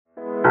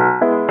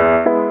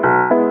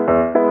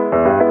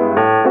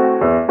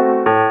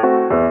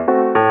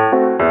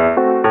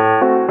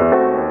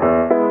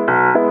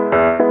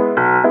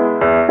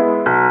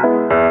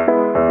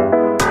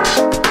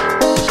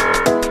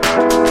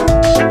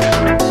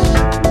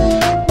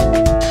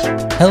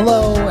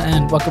Hello,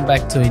 and welcome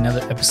back to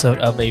another episode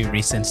of A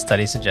Recent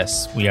Study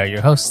Suggests. We are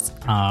your hosts.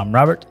 I'm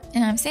Robert.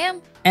 And I'm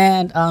Sam.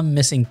 And I'm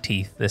missing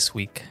teeth this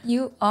week.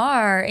 You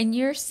are, and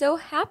you're so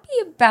happy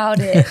about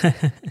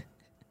it.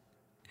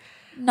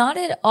 Not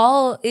at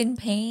all in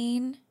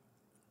pain.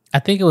 I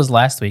think it was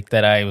last week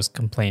that I was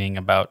complaining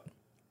about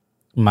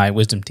my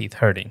wisdom teeth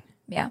hurting.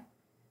 Yeah.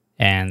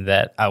 And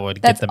that I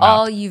would That's get them out. That's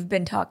all you've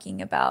been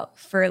talking about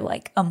for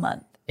like a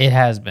month. It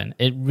has been.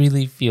 It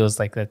really feels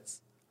like that's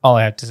all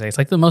I have to say. It's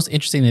like the most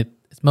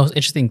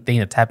interesting thing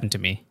that's happened to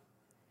me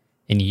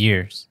in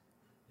years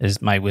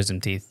is my wisdom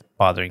teeth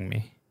bothering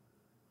me.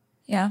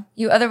 Yeah.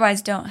 You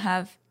otherwise don't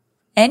have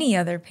any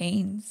other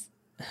pains.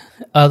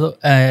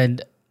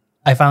 And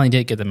I finally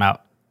did get them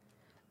out.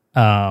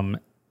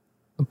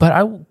 But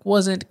I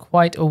wasn't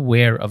quite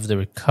aware of the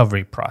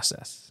recovery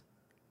process.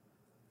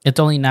 It's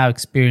only now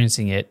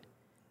experiencing it.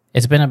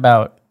 It's been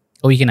about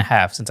a week and a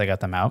half since I got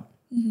them out.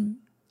 Mm-hmm.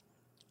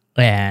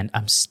 And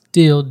I'm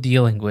still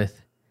dealing with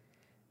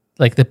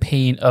like the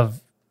pain of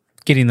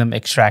getting them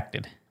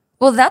extracted.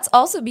 Well, that's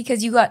also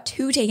because you got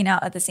two taken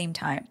out at the same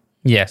time.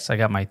 Yes, I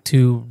got my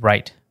two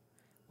right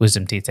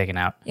wisdom teeth taken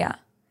out. Yeah.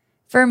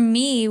 For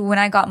me, when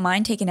I got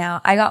mine taken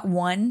out, I got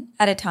one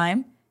at a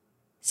time.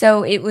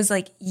 So it was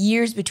like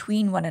years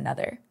between one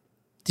another.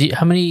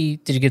 How many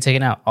did you get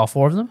taken out? All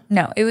four of them?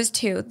 No, it was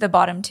two, the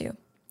bottom two.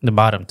 The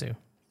bottom two.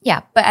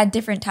 Yeah, but at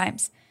different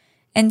times.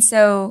 And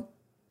so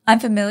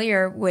I'm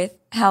familiar with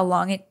how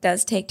long it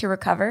does take to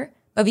recover.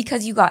 But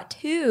because you got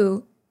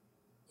two,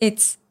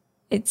 it's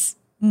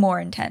more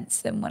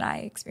intense than what I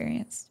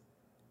experienced.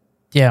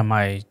 Yeah,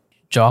 my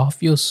jaw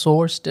feels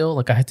sore still.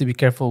 Like I have to be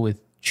careful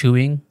with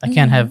chewing. I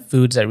can't have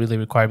foods that really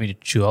require me to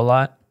chew a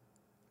lot.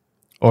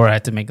 Or I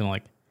had to make them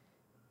like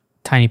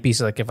tiny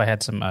pieces. Like if I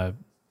had some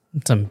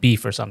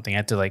beef or something, I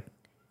had to like...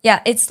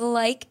 Yeah, it's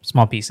like...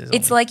 Small pieces.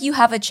 It's only. like you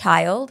have a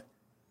child,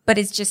 but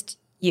it's just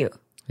you.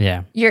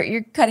 Yeah.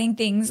 You're cutting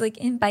things like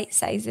in bite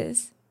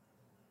sizes.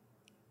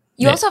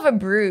 You also have a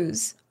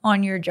bruise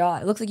on your jaw.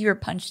 It looks like you were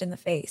punched in the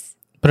face.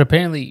 But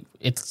apparently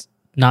it's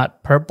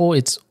not purple,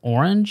 it's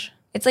orange.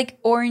 It's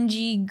like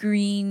orangey,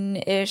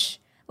 greenish.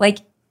 Like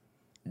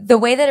the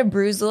way that a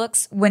bruise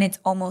looks when it's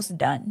almost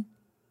done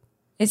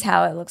is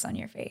how it looks on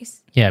your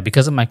face. Yeah,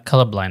 because of my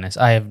colorblindness,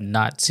 I have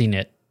not seen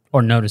it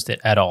or noticed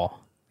it at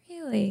all.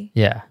 Really?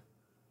 Yeah.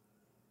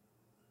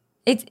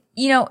 It's,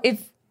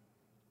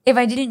 if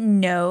I didn't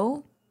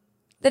know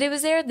that it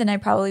was there, then I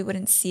probably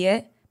wouldn't see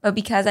it. But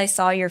because I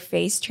saw your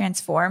face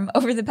transform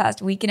over the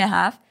past week and a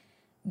half,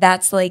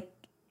 that's like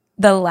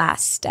the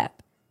last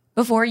step.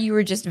 Before you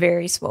were just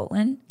very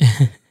swollen.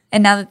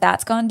 And now that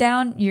that's gone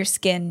down, your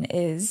skin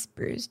is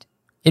bruised.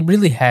 It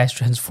really has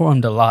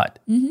transformed a lot.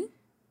 Mm-hmm.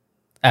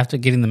 After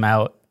getting them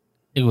out,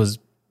 it was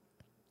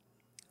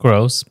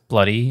gross,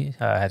 bloody.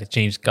 I had to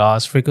change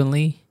gauze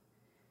frequently.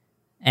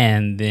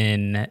 And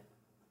then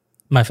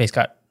my face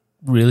got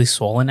really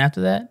swollen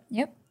after that.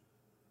 Yep.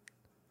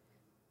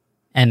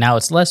 And now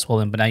it's less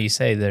swollen, but now you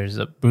say there's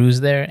a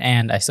bruise there,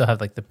 and I still have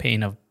like the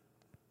pain of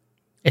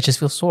it just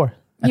feels sore.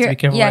 I have to be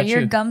careful. Yeah,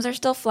 your gums are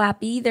still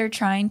flappy. They're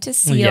trying to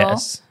seal.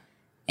 Yes.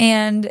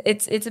 And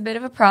it's a bit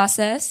of a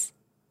process.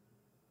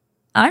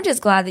 I'm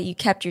just glad that you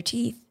kept your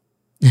teeth.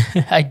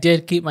 I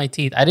did keep my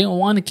teeth. I didn't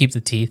want to keep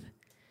the teeth,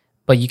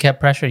 but you kept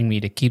pressuring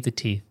me to keep the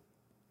teeth.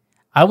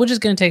 I was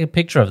just going to take a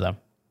picture of them.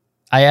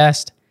 I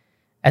asked,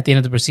 at the end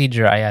of the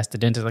procedure, I asked the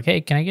dentist, like,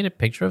 hey, can I get a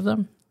picture of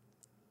them?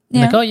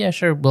 Yeah. Like, oh, yeah,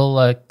 sure.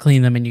 We'll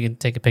clean them and you can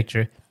take a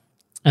picture.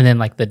 And then,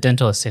 like, the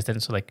dental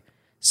assistant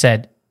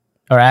said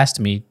or asked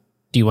me,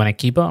 do you want to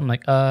keep them? I'm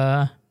like,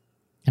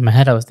 in my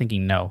head, I was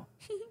thinking no.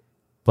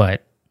 But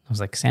I was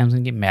like, Sam's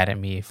going to get mad at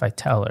me if I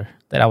tell her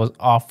that I was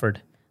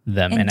offered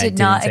them and I didn't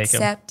not take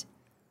accept. Them.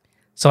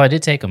 So I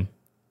did take them.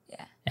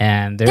 Yeah.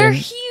 And they're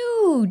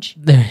huge.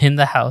 They're in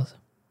the house.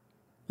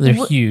 They're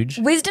huge.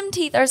 Wisdom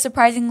teeth are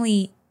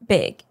surprisingly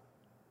big.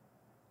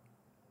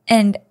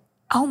 And,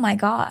 oh my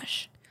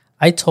gosh.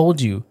 I told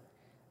you.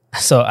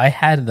 So I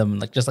had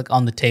them just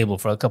on the table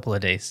for a couple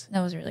of days.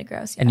 That was really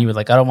gross. Yeah. And you were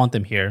like, I don't want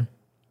them here.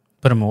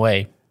 Put them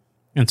away.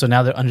 And so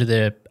now they're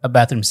under a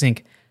bathroom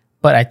sink.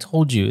 But I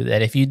told you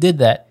that if you did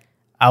that,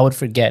 I would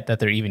forget that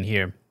they're even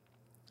here.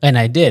 And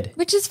I did.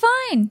 Which is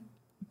fine.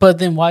 But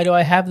then why do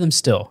I have them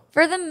still?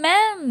 For the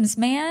memes,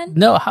 man.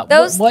 No,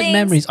 what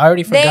memories? I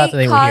already forgot that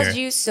they were here. They caused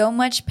you so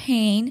much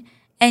pain,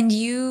 and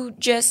you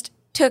just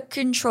took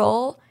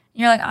control.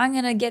 And you're like, I'm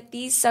going to get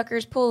these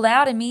suckers pulled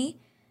out of me.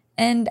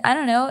 And I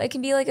don't know, it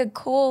can be like a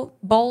cool,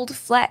 bold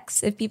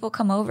flex if people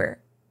come over.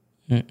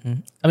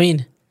 Mm-mm. I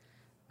mean,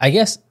 I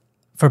guess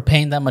for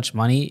paying that much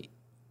money,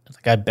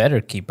 I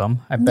better keep them.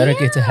 I better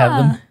get to have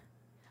them.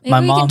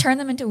 Maybe we can turn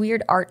them into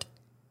weird art.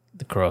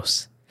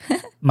 Gross.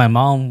 My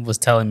mom was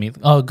telling me,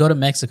 oh, go to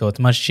Mexico. It's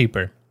much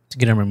cheaper to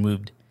get them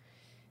removed.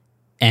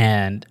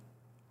 And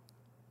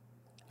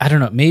I don't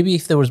know, maybe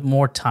if there was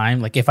more time,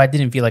 like if I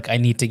didn't feel like I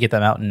need to get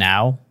them out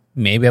now,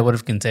 maybe I would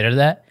have considered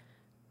that.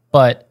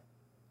 But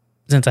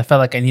since I felt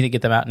like I need to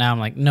get them out now, I'm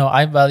like, no,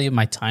 I value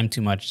my time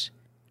too much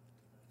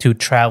to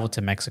travel to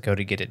Mexico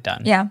to get it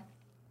done. Yeah.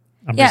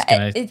 I'm just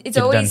gonna it's get it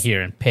always done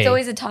here and pay it's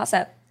always a toss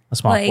up. a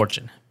small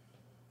fortune.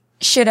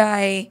 Should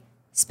I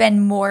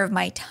spend more of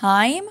my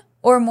time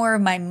or more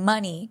of my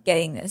money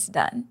getting this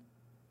done?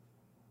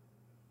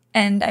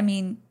 And I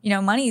mean,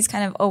 money is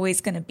kind of always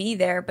going to be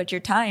there, but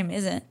your time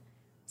isn't.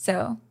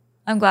 So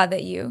I'm glad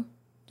that you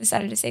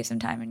decided to save some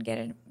time and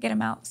get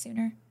them out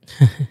sooner.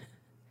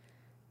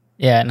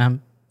 Yeah,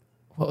 and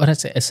what did I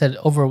say? I said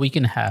over a week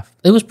and a half.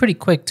 It was pretty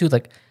quick too.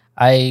 Like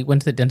I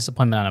went to the dentist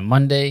appointment on a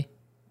Monday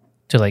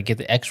to like get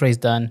the X-rays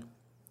done.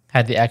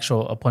 Had the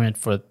actual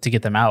appointment to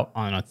get them out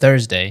on a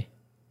Thursday,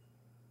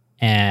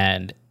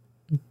 and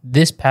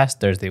this past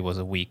Thursday was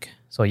a week.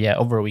 So yeah,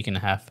 over a week and a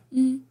half.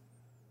 Mm-hmm.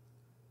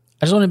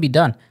 I just want to be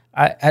done.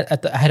 I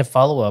had a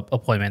follow-up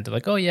appointment. They're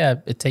like, oh yeah,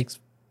 it takes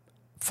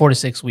 4 to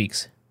 6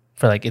 weeks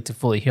for like it to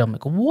fully heal. I'm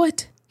like,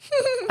 what?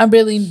 I'm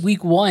barely in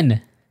week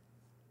 1.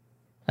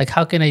 Like,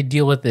 how can I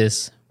deal with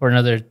this for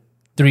another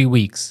 3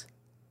 weeks?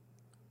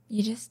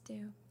 You just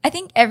do. I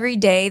think every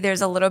day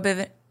there's a little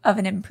bit of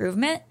an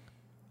improvement,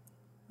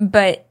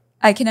 but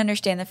I can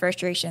understand the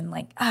frustration.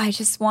 Like, I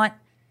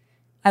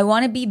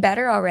want to be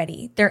better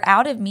already. They're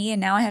out of me,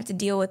 and now I have to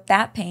deal with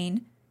that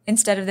pain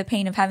instead of the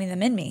pain of having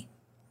them in me.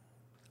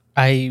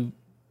 I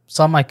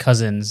saw my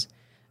cousins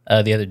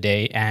the other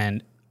day,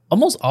 and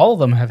almost all of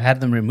them have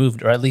had them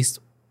removed, or at least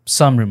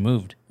some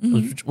removed,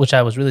 which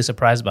I was really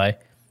surprised by.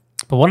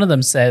 But one of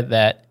them said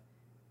that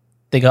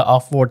they got all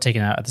 4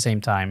 taken out at the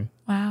same time.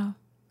 Wow.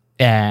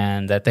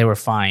 And that they were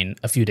fine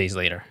a few days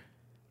later.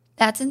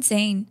 That's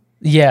insane.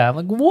 Yeah, I'm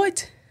like,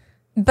 what?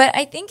 But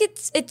I think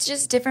it's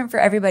just different for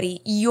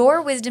everybody.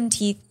 Your wisdom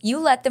teeth, you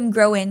let them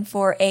grow in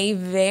for a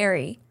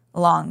very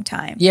long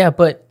time. Yeah,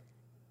 but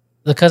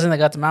the cousin that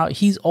got them out,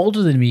 he's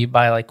older than me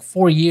by like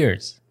 4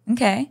 years.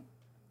 Okay.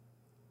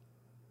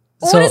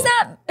 So, what is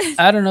that?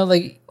 I don't know.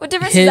 Like, what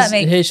difference does that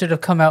make? His should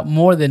have come out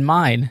more than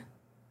mine.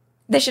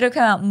 They should have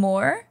come out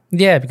more?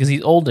 Yeah, because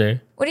he's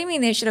older. What do you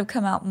mean they should have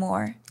come out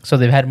more? So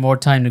they've had more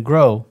time to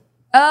grow.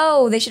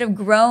 Oh, they should have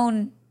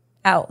grown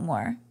out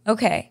more.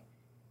 Okay.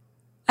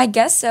 I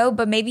guess so,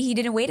 but maybe he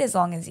didn't wait as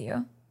long as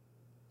you.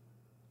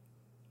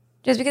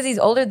 Just because he's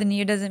older than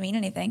you doesn't mean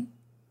anything.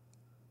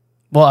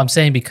 Well, I'm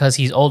saying because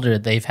he's older,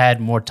 they've had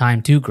more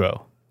time to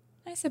grow.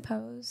 I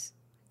suppose.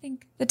 I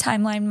think the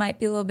timeline might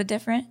be a little bit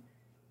different.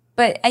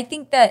 But I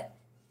think that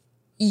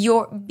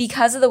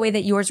because of the way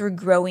that yours were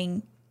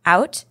growing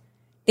out,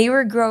 they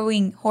were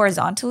growing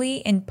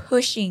horizontally and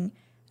pushing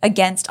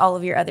against all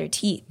of your other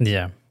teeth.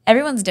 Yeah.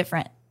 Everyone's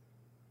different.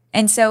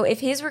 And so if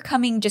his were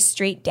coming just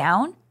straight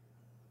down,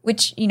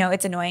 which,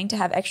 it's annoying to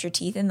have extra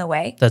teeth in the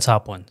way. The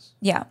top ones.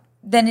 Yeah.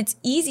 Then it's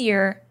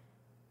easier.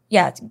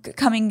 Yeah. It's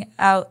coming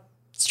out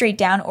straight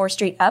down or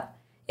straight up.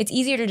 It's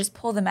easier to just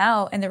pull them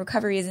out and the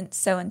recovery isn't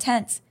so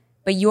intense.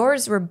 But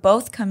yours were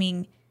both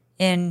coming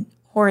in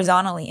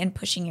horizontally and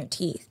pushing your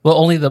teeth. Well,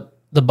 only the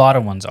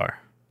bottom ones are.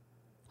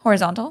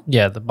 Horizontal?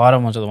 Yeah, the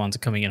bottom ones are the ones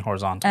that are coming in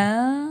horizontal.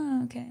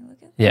 Oh, okay. Look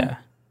at that. Yeah.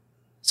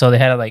 So they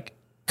had to like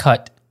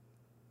cut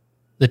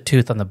the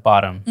tooth on the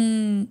bottom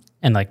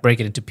and like break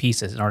it into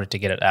pieces in order to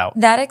get it out.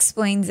 That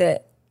explains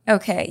it.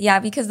 Okay. Yeah,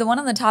 because the one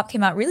on the top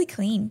came out really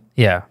clean.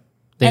 Yeah.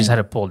 They just had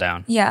to pull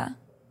down. Yeah.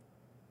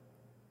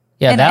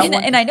 Yeah,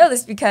 and I know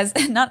this because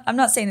I'm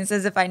not saying this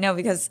as if I know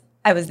because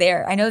I was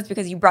there. I know it's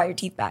because you brought your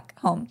teeth back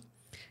home.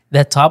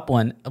 That top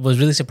one was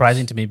really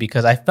surprising to me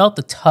because I felt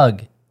the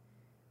tug.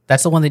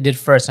 That's the one they did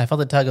first. And I felt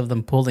the tug of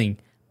them pulling,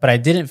 but I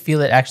didn't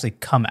feel it actually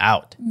come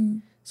out.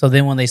 So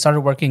then when they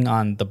started working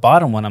on the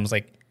bottom one, I was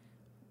like,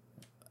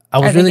 I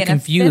was really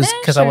confused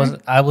because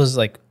I was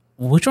like,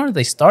 which one are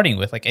they starting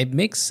with? Like, it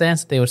makes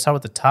sense that they would start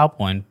with the top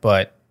one,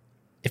 but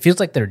it feels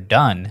like they're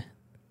done.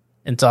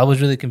 And so I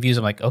was really confused.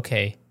 I'm like,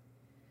 okay.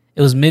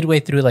 It was midway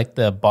through like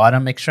the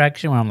bottom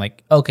extraction when I'm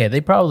like, okay,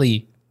 they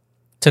probably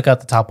took out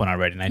the top one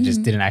already, and I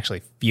just didn't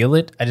actually feel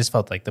it. I just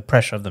felt like the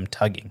pressure of them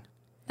tugging.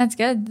 That's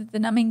good. The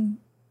numbing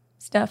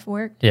stuff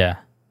worked. Yeah.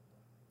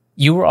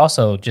 You were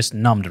also just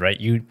numbed, right?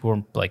 You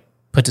were like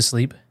put to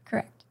sleep?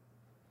 Correct.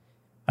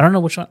 I don't know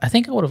which one. I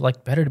think I would have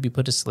liked better to be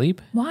put to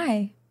sleep.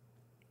 Why?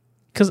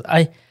 Because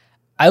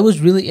I was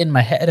really in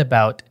my head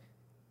about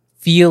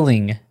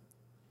feeling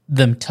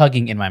them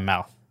tugging in my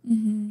mouth.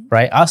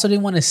 Right? I also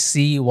didn't want to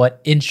see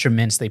what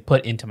instruments they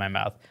put into my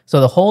mouth. So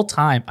the whole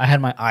time I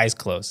had my eyes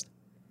closed.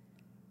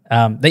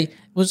 I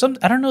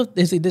don't know if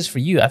they did this for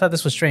you. I thought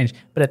this was strange,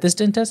 but at this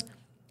dentist,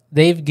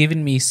 they've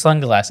given me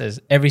sunglasses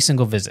every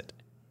single visit.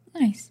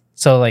 Nice.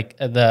 So like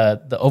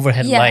the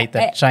overhead light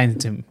that shines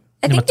into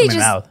my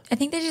mouth. I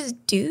think they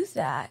just do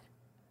that.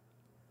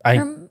 I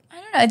don't know.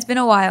 It's been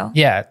a while.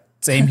 Yeah,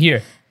 same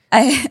here.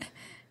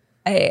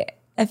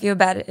 I feel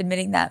bad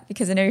admitting that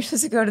because I know you're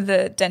supposed to go to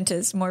the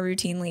dentist more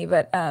routinely,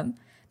 but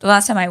the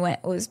last time I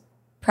went was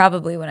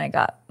probably when I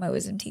got my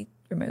wisdom teeth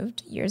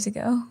removed years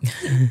ago.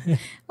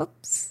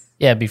 Whoops.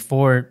 Yeah,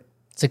 before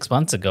 6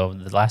 months ago.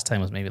 The last time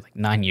was maybe like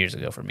 9 years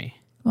ago for me.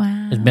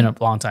 Wow. It's been a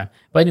long time.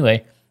 But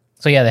anyway,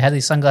 so yeah, they had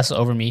these sunglasses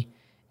over me,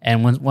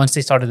 and once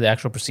they started the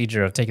actual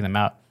procedure of taking them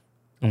out,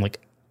 I'm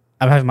like,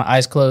 I'm having my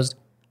eyes closed.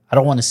 I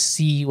don't want to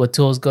see what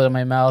tools go in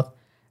my mouth.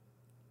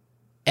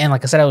 And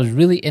like I said, I was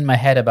really in my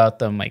head about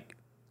them, like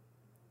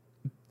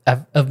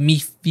of me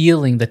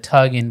feeling the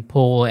tug and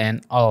pull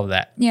and all of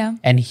that. Yeah.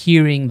 And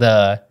hearing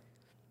the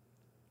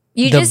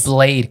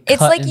blade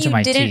cut into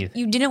my teeth.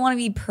 You didn't want to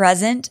be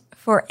present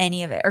for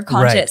any of it or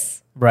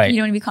conscious. Right. You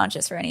don't want to be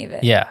conscious for any of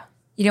it. Yeah.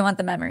 You don't want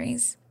the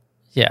memories.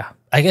 Yeah.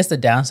 I guess the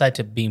downside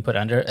to being put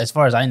under, as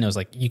far as I know, is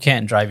like you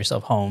can't drive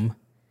yourself home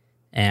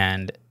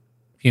and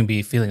you can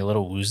be feeling a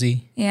little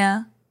woozy.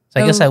 Yeah.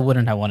 So I guess I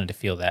wouldn't have wanted to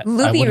feel that.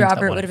 Loopy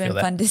Robert would have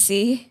been fun to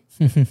see.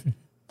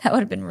 That would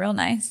have been real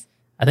nice.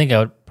 I think I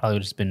would probably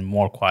just been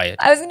more quiet.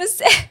 I was going to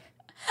say,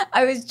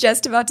 I was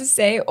just about to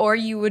say, or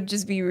you would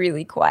just be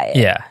really quiet.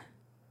 Yeah.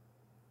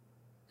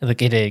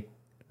 Like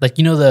like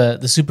you know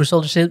the super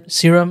soldier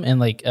serum in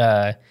like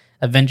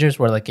Avengers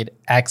where like it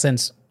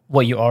accents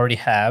what you already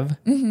have.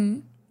 Mm-hmm.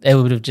 It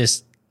would have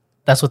just,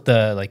 that's what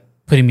the like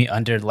putting me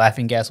under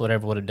laughing gas,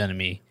 whatever would have done to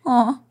me.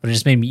 Aww. But it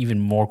just made me even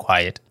more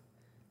quiet.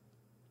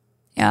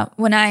 Yeah.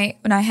 When I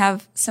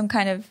have some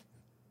kind of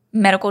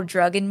medical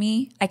drug in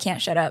me, I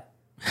can't shut up.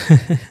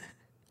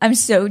 I'm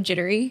so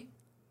jittery.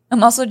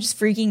 I'm also just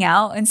freaking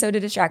out. And so to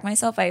distract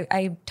myself,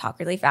 I talk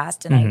really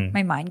fast and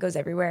my mind goes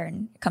everywhere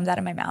and it comes out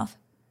of my mouth.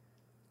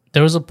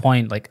 There was a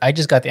point, like I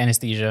just got the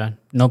anesthesia,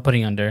 no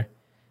putting under.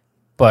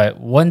 But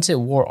once it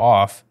wore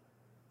off,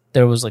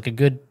 there was like a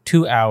good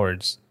 2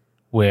 hours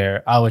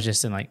where I was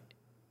just in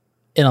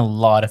a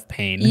lot of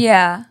pain.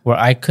 Yeah. Where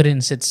I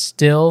couldn't sit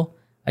still.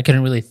 I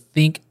couldn't really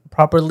think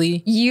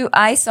properly.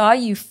 I saw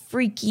you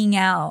freaking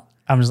out.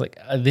 I'm just like,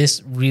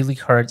 this really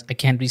hurts. I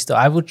can't be still.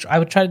 I would try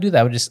to do that.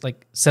 I would just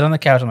like sit on the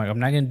couch. I'm like, I'm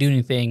not going to do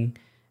anything.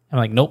 I'm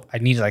like, nope. I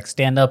need to like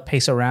stand up,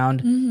 pace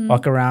around,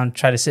 walk around,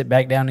 try to sit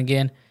back down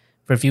again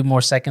for a few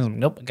more seconds. I'm like,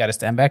 nope, I got to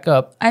stand back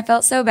up. I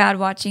felt so bad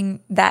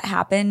watching that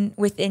happen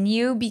within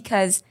you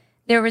because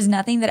there was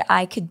nothing that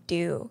I could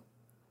do.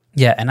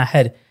 Yeah, and I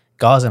had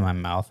gauze in my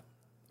mouth,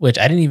 which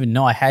I didn't even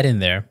know I had in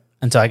there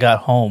until I got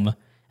home.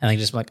 And I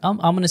just like, I'm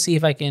going to see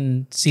if I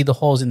can see the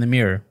holes in the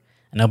mirror.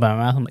 And open my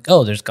mouth. I'm like,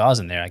 oh, there's gauze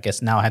in there. I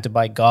guess now I have to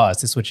buy gauze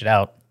to switch it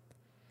out.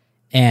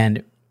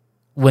 And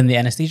when the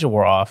anesthesia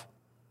wore off,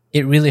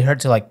 it really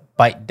hurt to like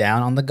bite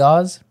down on the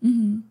gauze.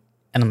 Mm-hmm.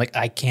 And I'm like,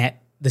 I can't.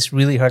 This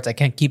really hurts. I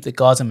can't keep the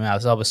gauze in my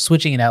mouth. So I was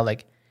switching it out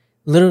like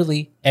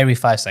literally every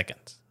 5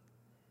 seconds.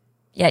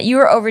 Yeah, you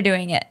were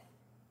overdoing it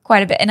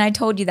quite a bit. And I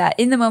told you that.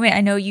 In the moment, I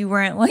know you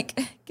weren't like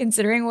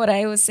considering what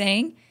I was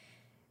saying,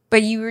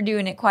 but you were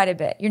doing it quite a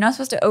bit. You're not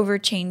supposed to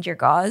overchange your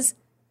gauze.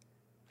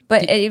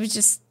 But it was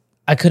just...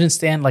 I couldn't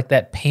stand like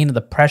that pain of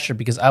the pressure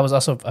because I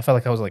felt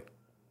like I was like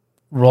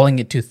rolling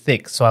it too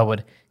thick. So I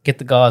would get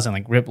the gauze and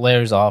like rip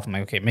layers off. I'm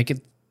like, okay, make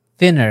it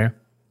thinner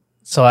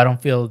so I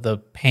don't feel the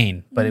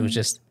pain. But it was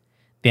just,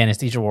 the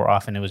anesthesia wore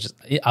off and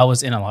I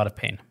was in a lot of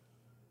pain.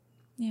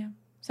 Yeah.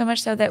 So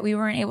much so that we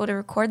weren't able to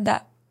record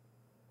that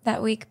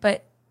week,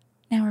 but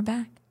now we're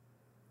back.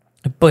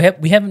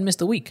 But we haven't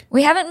missed a week.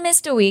 We haven't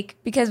missed a week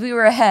because we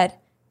were ahead.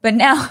 But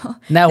now we're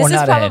not this is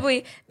ahead.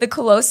 probably the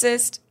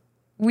closest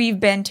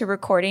we've been to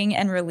recording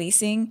and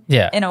releasing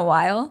in a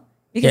while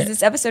because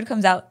this episode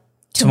comes out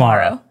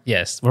tomorrow.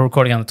 Yes. We're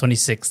recording on the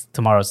 26th.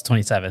 Tomorrow's the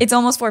 27th. It's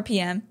almost 4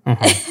 p.m.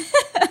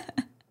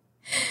 Mm-hmm.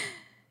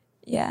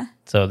 Yeah.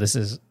 So this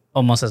is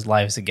almost as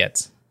live as it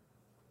gets.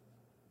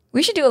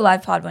 We should do a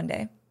live pod one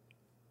day.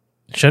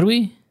 Should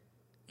we?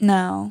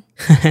 No.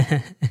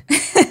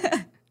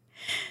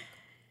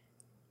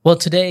 Well,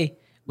 today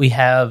we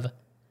have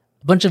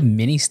a bunch of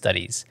mini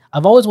studies.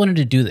 I've always wanted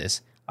to do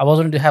this. I always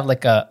wanted to have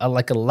like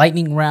a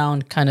lightning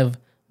round kind of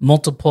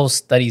multiple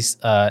studies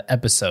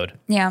episode.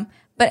 Yeah.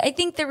 But I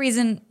think the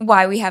reason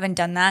why we haven't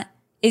done that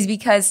is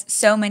because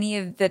so many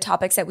of the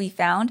topics that we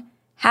found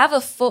have a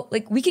full,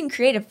 like we can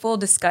create a full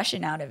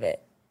discussion out of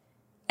it.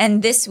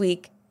 And this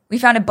week we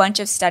found a bunch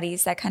of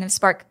studies that kind of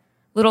spark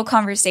little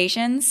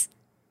conversations.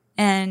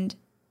 And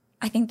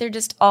I think they're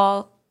just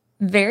all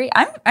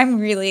I'm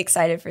really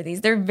excited for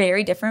these. They're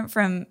very different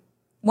from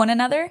one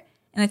another.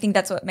 And I think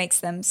that's what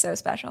makes them so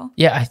special.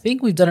 Yeah, I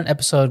think we've done an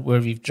episode where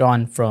we've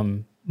drawn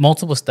from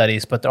multiple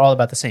studies, but they're all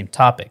about the same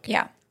topic.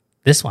 Yeah.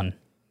 This one,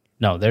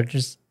 no, they're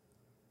just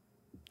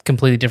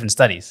completely different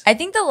studies. I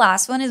think the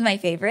last one is my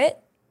favorite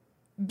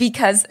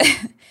because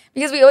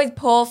we always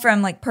pull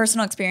from like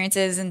personal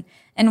experiences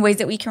and ways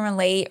that we can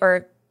relate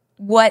or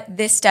what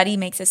this study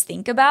makes us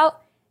think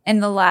about.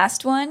 And the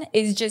last one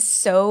is just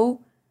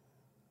so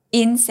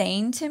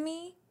insane to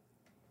me.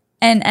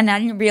 And I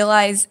didn't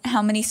realize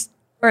how many...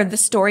 or the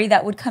story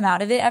that would come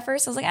out of it at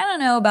first. I was like, I don't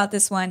know about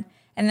this one.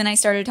 And then I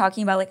started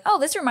talking about like, oh,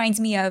 this reminds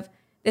me of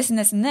this and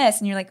this and this.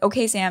 And you're like,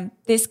 okay, Sam,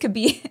 this could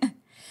be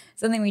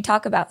something we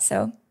talk about.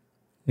 So,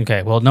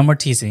 okay, well, no more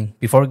teasing.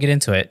 Before we get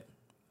into it,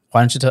 why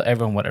don't you tell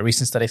everyone what a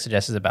recent study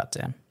suggests is about,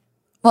 Sam?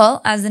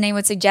 Well, as the name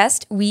would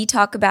suggest, we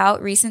talk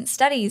about recent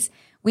studies.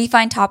 We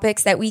find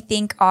topics that we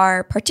think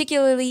are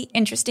particularly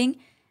interesting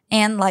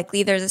and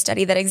likely there's a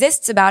study that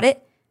exists about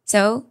it.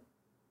 So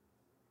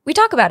we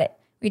talk about it.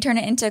 We turn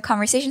it into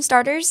conversation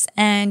starters,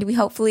 and we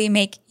hopefully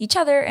make each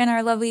other and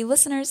our lovely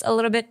listeners a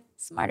little bit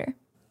smarter.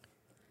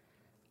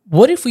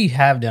 What if we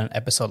have done an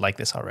episode like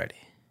this already?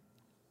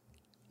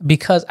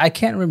 Because I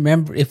can't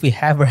remember if we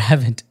have or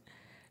haven't.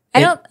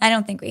 I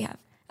don't think we have.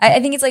 I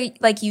think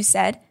it's like you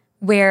said,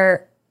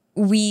 where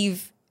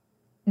we've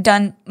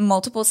done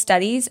multiple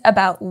studies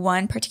about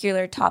one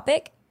particular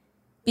topic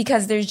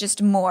because there's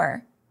just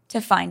more to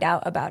find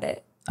out about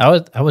it.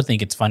 I would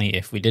think it's funny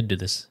if we did do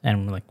this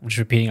and we're like just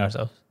repeating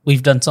ourselves.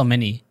 We've done so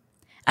many.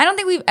 I don't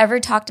think we've ever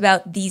talked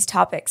about these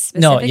topics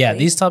specifically. No, yeah,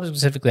 these topics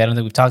specifically I don't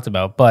think we've talked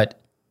about, but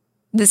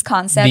this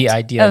concept. the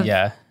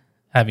idea,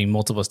 having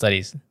multiple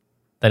studies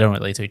that don't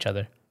relate to each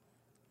other.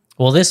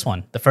 Well, this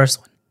one, the first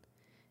one,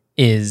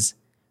 is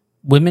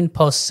women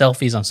post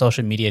selfies on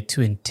social media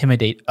to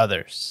intimidate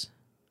others.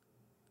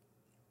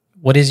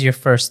 What is your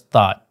first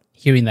thought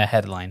hearing that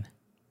headline?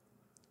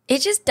 It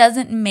just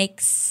doesn't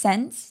make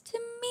sense to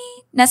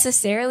me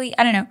necessarily.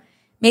 I don't know.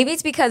 Maybe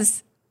it's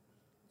because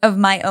of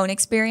my own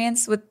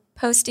experience with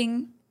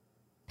posting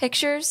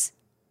pictures.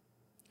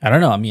 I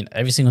don't know. I mean,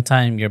 every single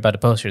time you're about to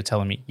post, you're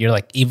telling me, you're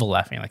like evil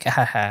laughing, like, ha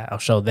ha ha, I'll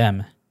show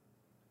them.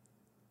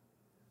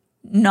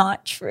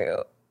 Not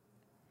true.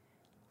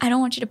 I don't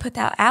want you to put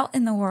that out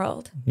in the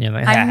world. You're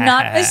like, I'm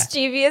not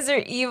mischievous or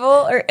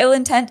evil or ill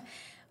intent.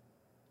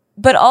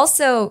 But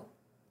also,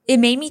 it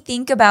made me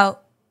think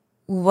about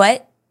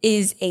what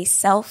is a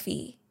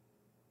selfie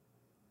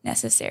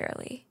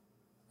necessarily?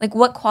 Like,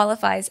 what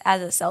qualifies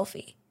as a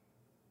selfie?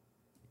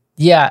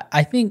 Yeah,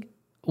 I think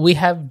we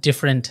have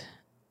different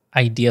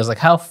ideas. Like,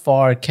 how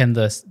far can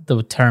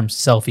the term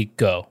selfie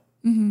go?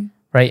 Mm-hmm.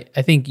 Right?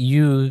 I think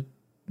you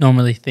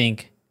normally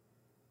think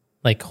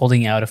like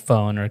holding out a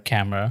phone or a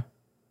camera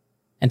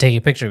and taking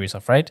a picture of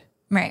yourself, right?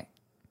 Right.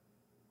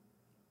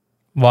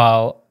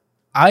 While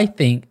I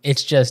think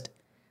it's just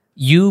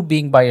you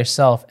being by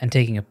yourself and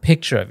taking a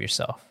picture of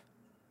yourself.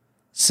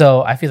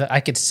 So I feel like I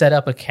could set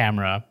up a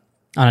camera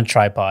on a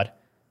tripod,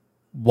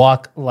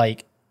 walk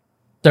like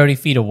 30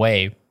 feet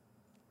away,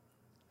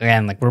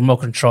 and like remote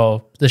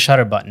control the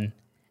shutter button,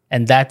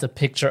 and that's a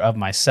picture of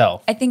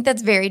myself. I think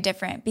that's very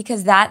different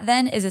because that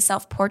then is a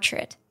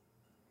self-portrait.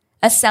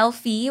 A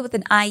selfie with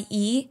an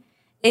IE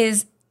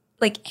is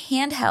like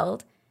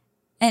handheld,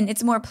 and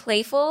it's more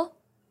playful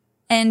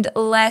and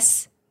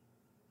less,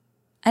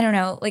 I don't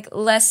know, like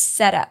less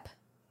setup.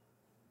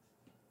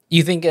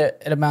 You think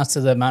it amounts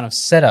to the amount of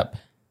setup?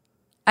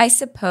 I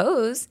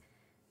suppose.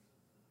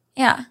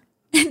 Yeah.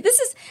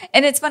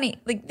 And it's funny,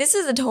 like this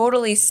is a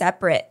totally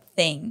separate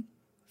thing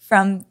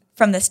from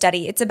the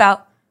study. It's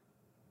about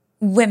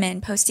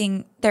women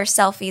posting their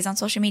selfies on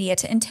social media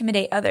to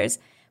intimidate others.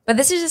 But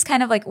this is just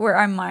kind of like where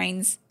our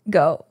minds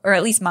go, or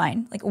at least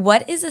mine. Like,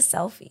 what is a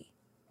selfie?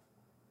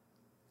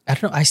 I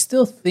don't know. I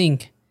still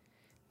think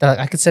that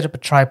I could set up a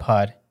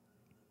tripod,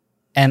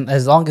 and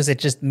as long as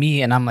it's just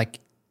me and I'm like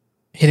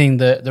hitting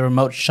the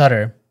remote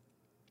shutter,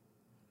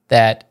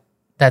 that's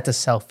a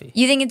selfie.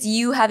 You think it's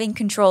you having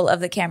control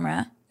of the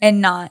camera and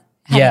not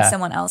having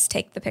someone else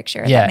take the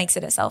picture that makes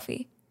it a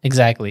selfie?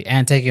 Exactly.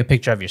 And taking a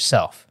picture of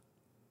yourself.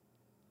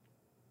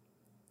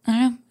 I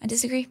don't know. I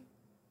disagree.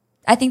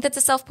 I think that's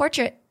a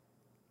self-portrait.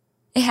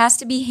 It has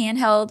to be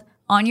handheld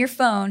on your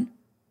phone.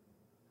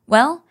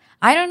 Well,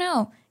 I don't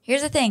know.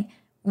 Here's the thing.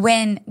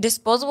 When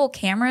disposable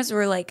cameras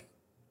were like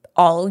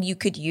all you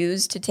could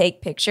use to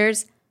take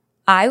pictures,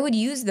 I would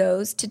use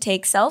those to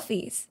take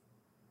selfies.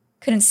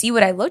 Couldn't see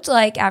what I looked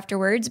like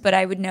afterwards, but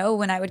I would know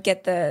when I would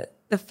get the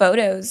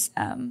photos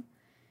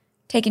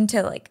taken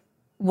to like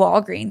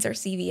Walgreens or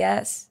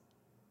CVS.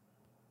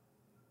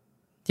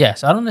 Yeah,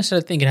 so I don't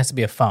necessarily think it has to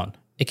be a phone.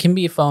 It can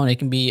be a phone. It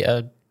can be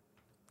a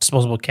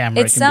disposable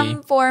camera. It's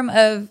some form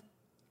of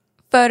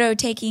photo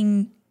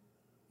taking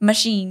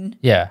machine.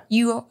 Yeah.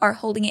 You are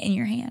holding it in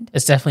your hand.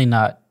 It's definitely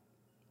not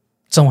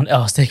someone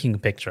else taking a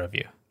picture of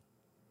you.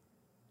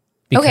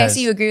 Okay, so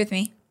you agree with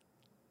me.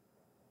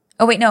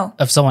 Oh, wait, no.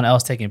 Of someone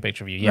else taking a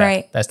picture of you. Yeah.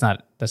 Right. That's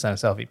not a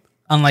selfie.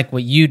 Unlike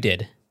what you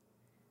did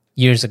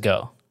years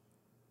ago.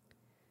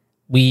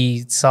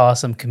 We saw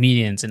some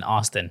comedians in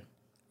Austin.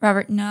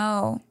 Robert,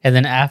 no. And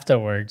then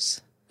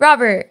afterwards,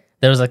 Robert,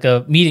 there was like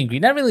a meet and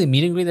greet. Not really a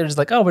meet and greet. They're just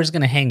like, oh, we're just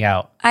going to hang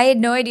out. I had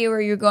no idea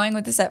where you were going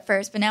with this at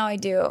first, but now I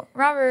do.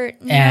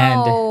 Robert,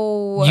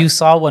 no. And you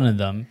saw one of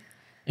them.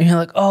 And you're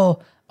like, oh,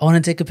 I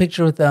want to take a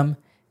picture with them.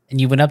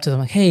 And you went up to them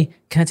like, hey,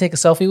 can I take a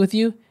selfie with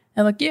you?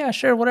 And like, yeah,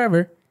 sure,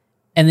 whatever.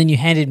 And then you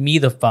handed me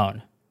the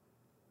phone.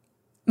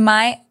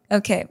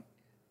 Okay,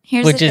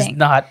 here's the thing. Which is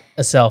not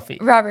a selfie.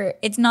 Robert,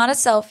 it's not a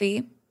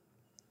selfie.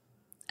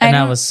 And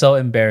I was so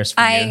embarrassed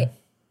for you.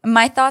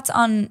 My thoughts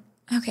on,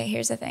 okay,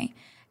 here's the thing.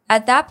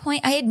 At that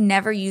point, I had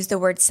never used the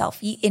word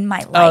selfie in my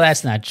life. Oh,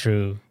 that's not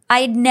true.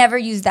 I had never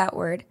used that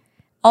word.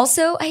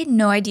 Also, I had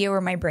no idea where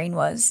my brain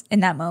was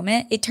in that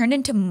moment. It turned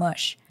into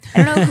mush.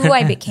 I don't know who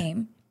I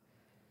became.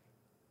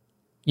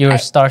 You were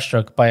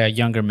starstruck by a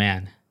younger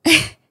man.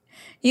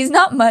 He's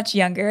not much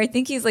younger. I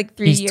think he's like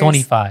 3 years. He's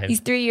 25. He's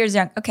 3 years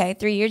young. Okay,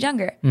 3 years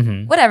younger.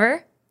 Mm-hmm.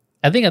 Whatever.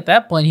 I think at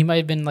that point, he might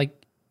have been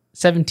like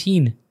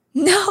 17.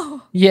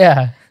 No.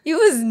 Yeah. He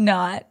was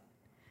not.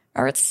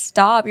 Robert,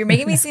 stop. You're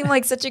making me seem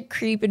like such a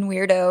creep and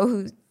weirdo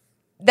who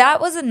that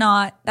was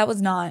not. I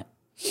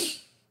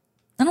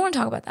don't want to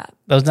talk about that.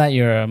 That was not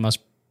your most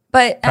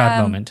But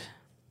Proud moment.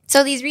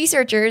 So these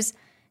researchers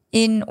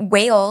in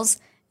Wales,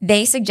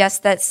 they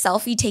suggest that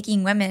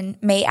selfie-taking women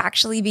may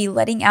actually be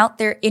letting out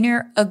their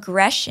inner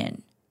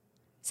aggression.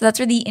 So that's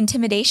where the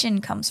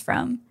intimidation comes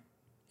from.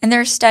 And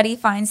their study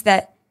finds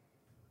that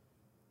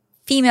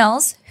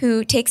females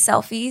who take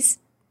selfies,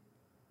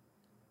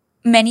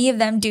 many of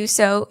them do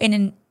so in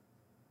an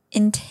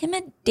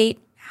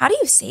how do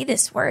you say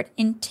this word?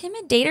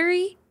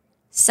 Intimidatory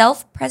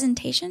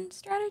self-presentation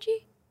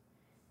strategy?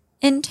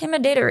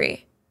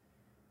 Intimidatory.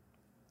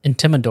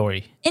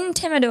 Intimidatory.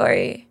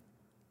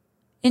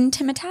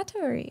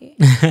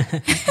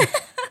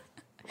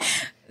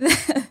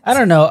 I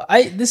don't know.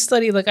 This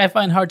study, like, I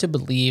find hard to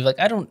believe. Like,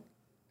 I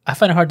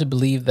find it hard to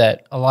believe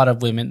that a lot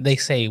of women, they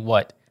say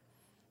what?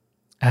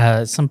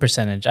 Some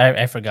percentage.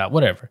 I forgot.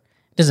 Whatever.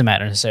 It doesn't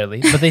matter necessarily.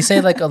 But they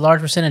say like a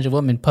large percentage of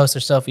women post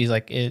their selfies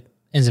like it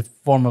is a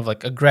form of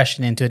like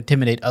aggression and to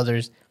intimidate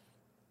others.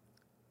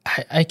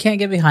 I can't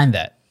get behind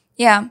that.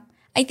 Yeah.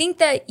 I think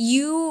that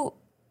you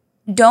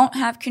don't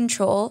have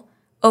control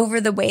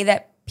over the way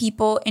that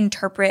people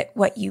interpret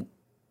what you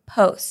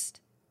post.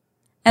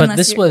 But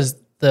this was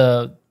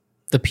the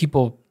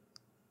people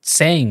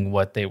saying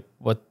what the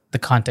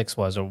context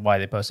was or why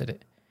they posted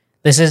it.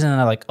 This isn't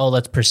like, oh,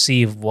 let's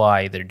perceive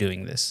why they're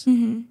doing this.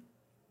 Mm-hmm.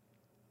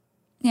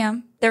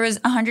 Yeah. There was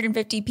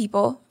 150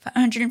 people.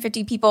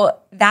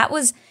 That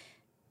was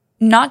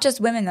not just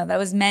women, though. That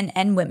was men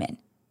and women.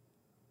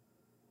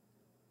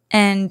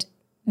 And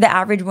the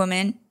average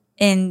woman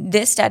in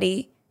this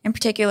study in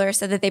particular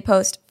said that they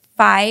post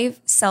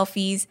 5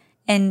 selfies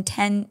and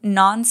 10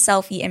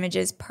 non-selfie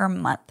images per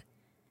month.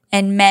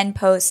 And men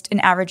post an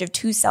average of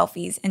 2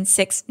 selfies and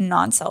 6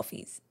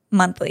 non-selfies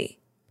monthly.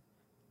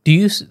 Do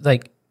you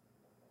like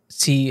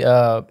see,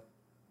 I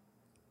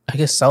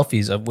guess,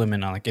 selfies of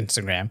women on like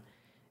Instagram?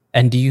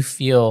 And do you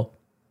feel,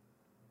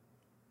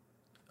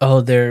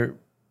 oh, they're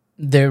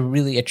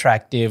really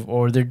attractive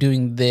or they're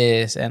doing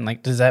this? And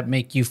like, does that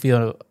make you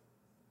feel,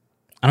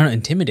 I don't know,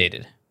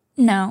 intimidated?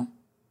 No,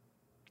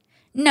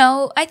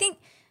 I think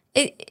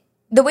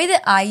the way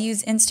that I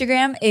use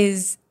Instagram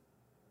is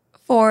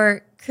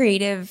for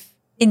creative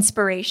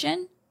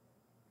inspiration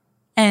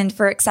and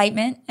for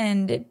excitement.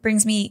 And it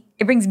brings me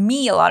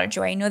a lot of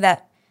joy. I know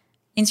that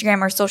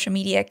Instagram or social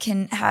media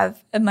can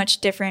have a much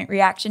different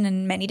reaction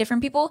in many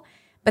different people,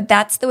 but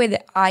that's the way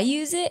that I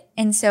use it.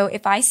 And so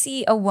if I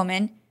see a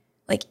woman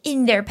like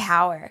in their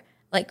power,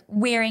 like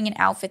wearing an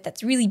outfit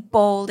that's really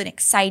bold and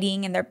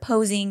exciting, and they're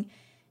posing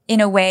in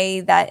a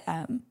way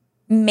that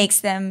makes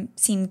them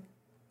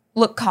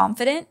look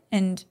confident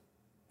and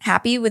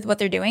happy with what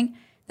they're doing,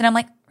 then I'm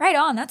like, right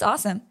on, that's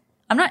awesome.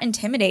 I'm not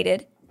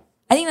intimidated.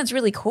 I think that's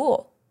really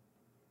cool.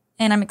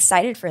 And I'm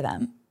excited for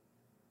them.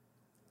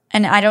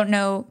 And I don't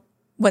know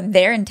what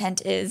their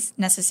intent is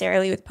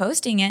necessarily with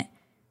posting it,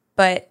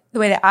 but the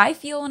way that I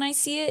feel when I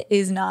see it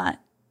is I'm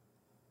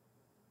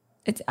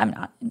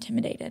not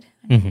intimidated.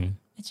 Mm-hmm.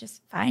 It's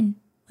just fine.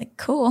 Like,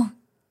 cool.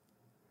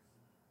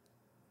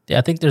 Yeah,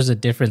 I think there's a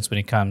difference when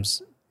it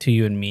comes to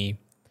you and me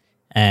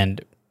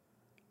and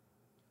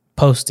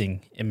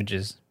posting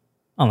images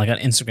on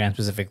Instagram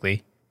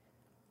specifically,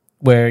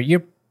 where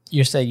you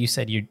said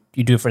you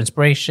do it for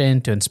inspiration,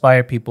 to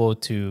inspire people,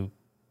 to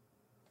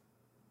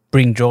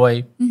bring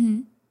joy,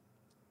 mm-hmm.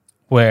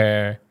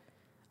 where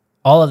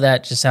all of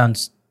that just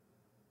sounds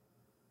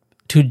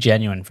too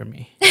genuine for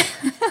me.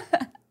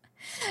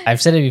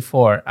 I've said it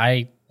before.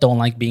 I don't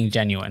like being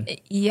genuine.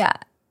 Yeah.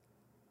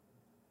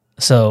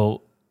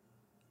 So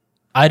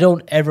I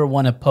don't ever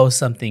want to post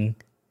something,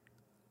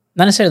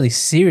 not necessarily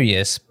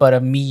serious, but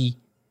of me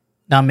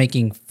not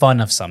making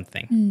fun of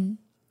something.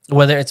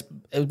 Whether it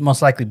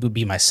most likely would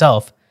be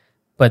myself,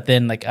 but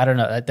then like, I don't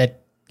know,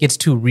 that gets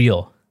too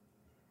real.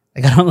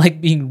 Like, I don't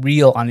like being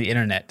real on the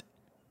internet.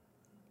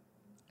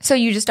 So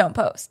you just don't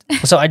post.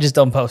 So I just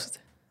don't post.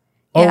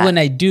 Or Yeah. when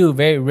I do,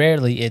 very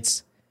rarely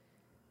it's,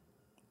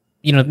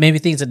 maybe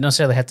things that don't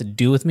necessarily have to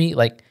do with me.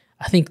 Like,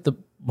 I think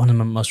one of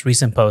my most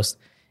recent posts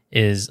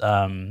is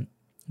the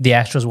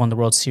Astros won the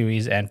World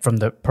Series, and from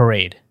the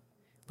parade.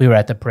 We were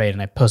at the parade,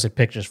 and I posted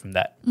pictures from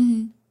that.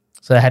 Mm-hmm.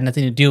 So that had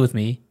nothing to do with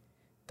me.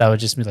 That would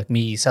just be like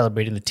me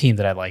celebrating the team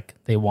that I like.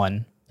 They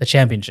won the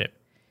championship.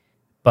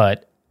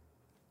 But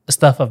the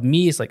stuff of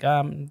me is like,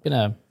 I'm going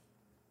to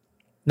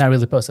not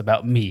really post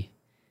about me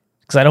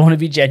because I don't want to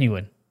be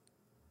genuine.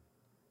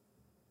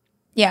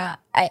 Yeah.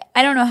 I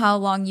don't know how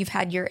long you've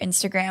had your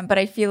Instagram, but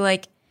I feel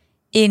like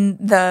in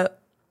the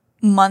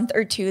month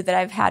or 2 that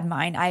I've had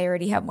mine, I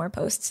already have more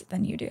posts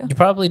than you do. You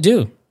probably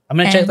do. I'm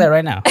going to check that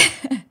right now.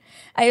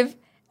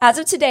 As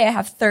of today, I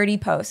have 30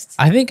 posts.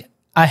 I think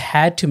I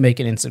had to make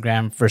an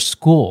Instagram for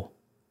school.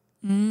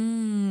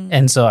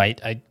 And so I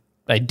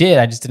did.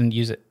 I just didn't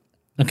use it.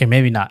 Okay,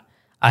 maybe not.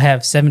 I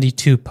have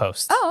 72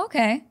 posts. Oh,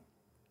 okay.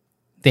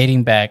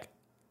 Dating back,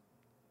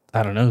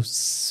 I don't know.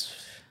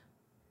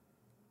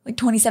 Like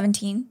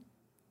 2017?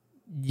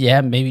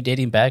 Yeah, maybe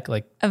dating back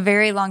like A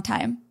very long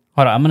time.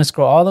 Hold on, I'm going to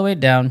scroll all the way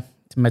down.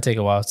 It might take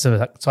a while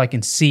so I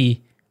can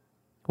see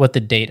what the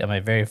date of my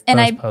very first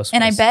post was.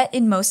 And I bet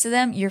in most of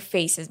them, your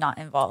face is not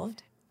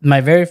involved. My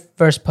very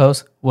first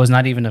post was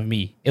not even of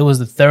me. It was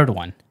the third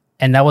one.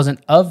 And that wasn't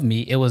of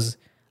me. It was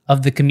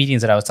of the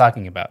comedians that I was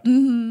talking about.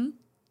 Mm-hmm.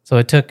 So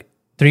it took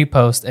 3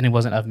 posts, and it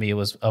wasn't of me. It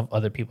was of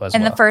other people as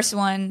well. And the first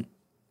one,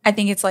 I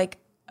think it's like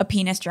a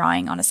penis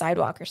drawing on a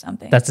sidewalk or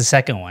something. That's the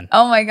second one.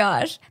 Oh my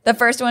gosh. The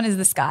first one is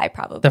the sky,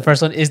 probably. The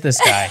first one is the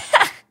sky.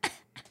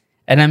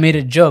 And I made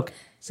a joke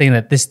saying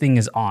that this thing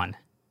is on.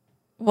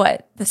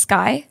 What? The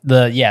sky?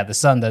 The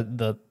sun.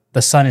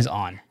 The sun is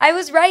on. I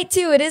was right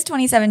too. It is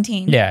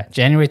 2017. Yeah,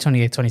 January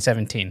 28th,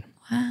 2017.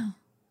 Wow.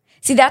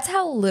 See, that's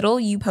how little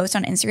you post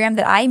on Instagram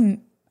that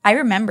I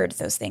remembered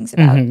those things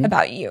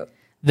about you.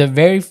 The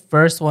very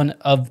first one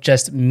of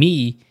just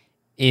me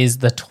is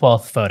the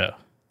 12th photo.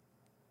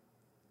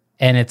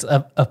 And it's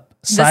a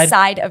side, the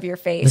side of your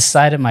face. The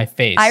side of my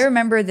face. I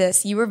remember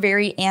this. You were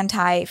very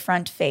anti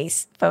front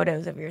face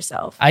photos of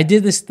yourself. I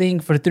did this thing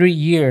for 3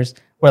 years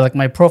where like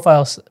my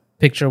profile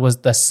picture was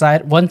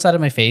one side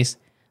of my face.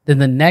 Then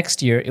the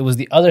next year it was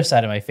the other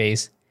side of my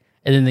face.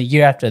 And then the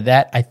year after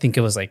that, I think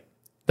it was like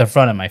the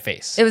front of my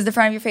face. It was the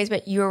front of your face,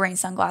 but you were wearing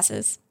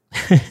sunglasses.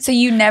 So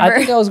you never... I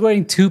think I was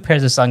wearing 2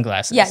 pairs of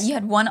sunglasses. Yeah, you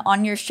had one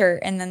on your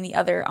shirt and then the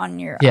other on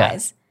your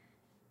eyes.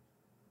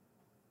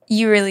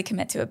 You really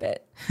commit to a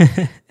bit.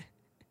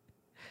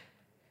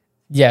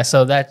 Yeah,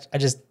 so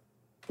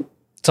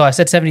I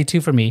said 72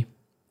 for me.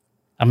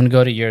 I'm going to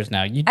go to yours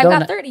now. I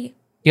got 30.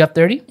 You got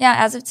 30? Yeah,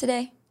 as of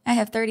today. I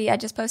have 30. I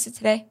just posted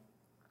today.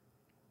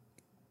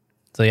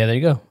 So yeah, there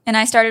you go. And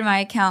I started my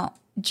account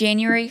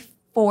January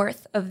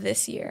 4th of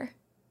this year.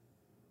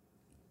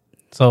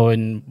 So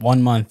in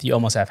 1 month, you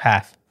almost have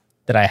half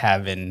that I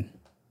have in,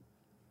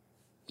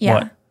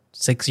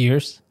 6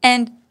 years?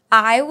 And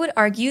I would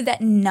argue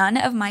that none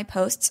of my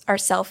posts are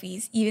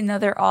selfies, even though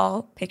they're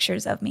all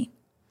pictures of me.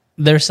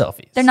 They're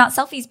selfies. They're not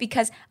selfies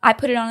because I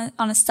put it on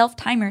a self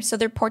timer, so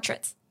they're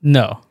portraits.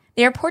 No.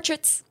 They are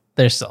portraits.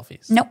 They're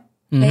selfies. Nope.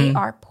 They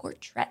are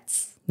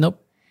portraits.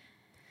 Nope.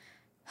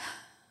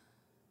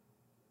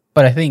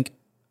 But I think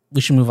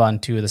we should move on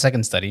to the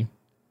second study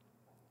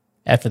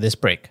after this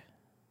break.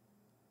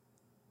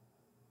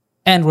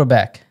 And we're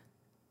back.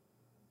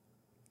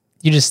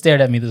 You just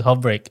stared at me this whole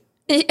break.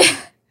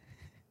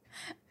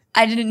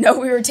 I didn't know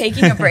we were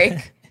taking a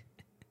break.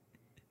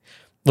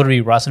 What are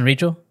we, Ross and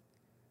Rachel?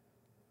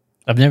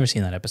 I've never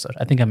seen that episode.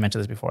 I think I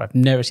mentioned this before. I've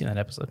never seen that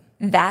episode.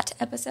 That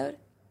episode?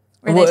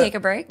 Where they take a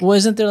break? Well,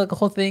 isn't there like a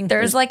whole thing?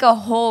 There's like a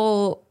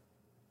whole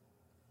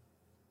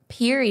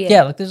period.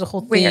 Yeah, like there's a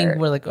whole thing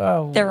where like,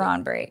 oh. They're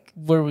on break.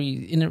 Were we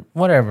in it?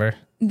 Whatever.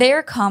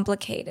 They're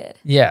complicated.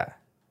 Yeah.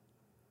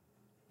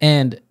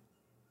 And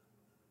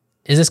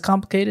is this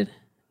complicated?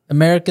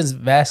 Americans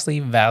vastly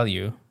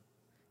value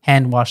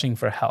hand washing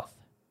for health.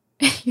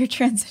 Your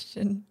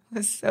transition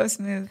was so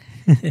smooth.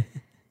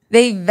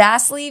 They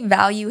vastly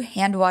value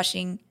hand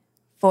washing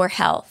for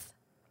health.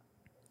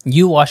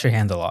 You wash your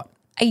hands a lot.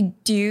 I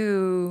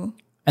do.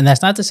 And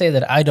that's not to say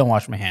that I don't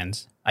wash my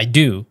hands. I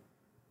do,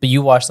 but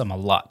you wash them a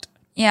lot.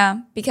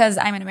 Yeah, because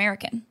I'm an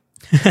American.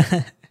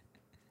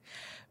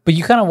 But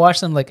you kind of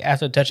wash them like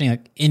after touching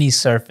like any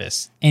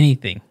surface,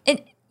 anything.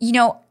 And,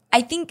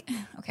 I think,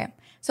 okay,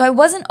 so I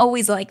wasn't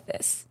always like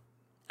this.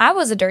 I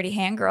was a dirty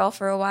hand girl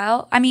for a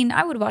while. I mean,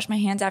 I would wash my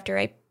hands after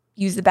I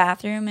used the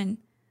bathroom and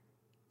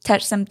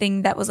touch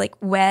something that was like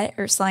wet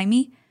or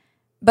slimy.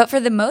 But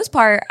for the most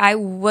part, I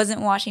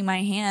wasn't washing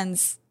my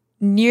hands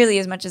nearly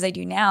as much as I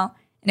do now.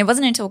 And it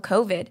wasn't until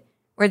COVID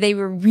where they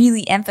were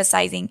really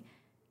emphasizing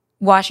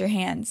wash your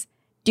hands,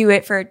 do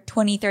it for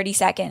 20, 30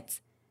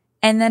 seconds.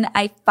 And then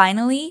I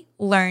finally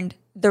learned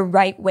the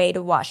right way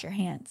to wash your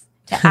hands,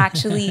 to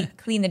actually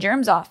clean the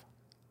germs off.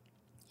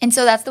 And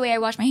so that's the way I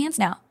wash my hands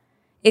now.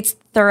 It's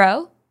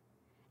thorough,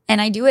 and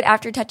I do it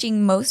after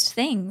touching most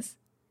things.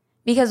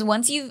 Because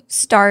once you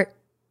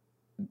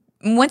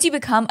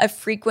become a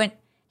frequent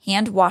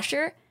hand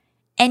washer,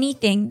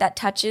 anything that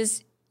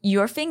touches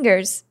your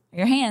fingers,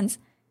 your hands,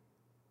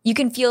 you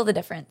can feel the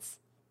difference.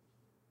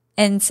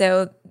 And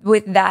so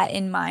with that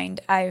in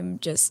mind, I'm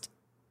just,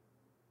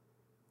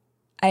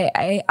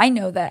 I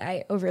know that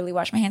I overly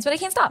wash my hands, but I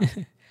can't stop.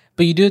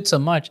 But you do it so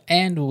much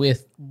and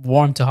with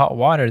warm to hot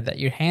water that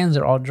your hands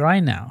are all dry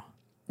now.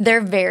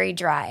 They're very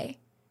dry.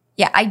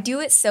 Yeah, I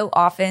do it so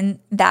often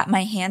that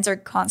my hands are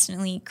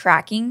constantly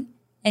cracking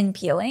and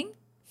peeling.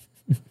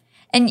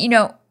 And,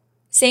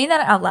 saying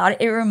that out loud,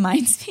 it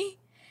reminds me.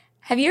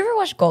 Have you ever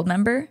watched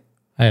Goldmember?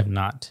 I have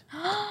not.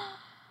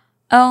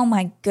 Oh,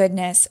 my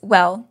goodness.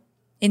 Well,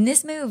 in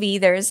this movie,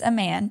 there's a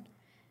man.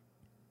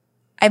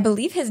 I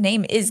believe his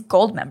name is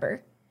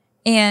Goldmember.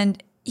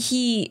 And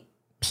he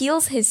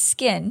peels his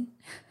skin.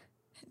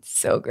 It's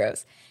so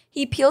gross.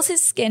 He peels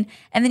his skin,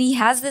 and then he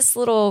has this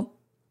little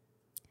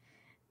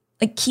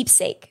like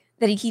keepsake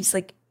that he keeps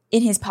like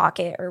in his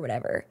pocket or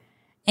whatever.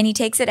 And he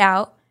takes it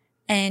out,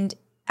 and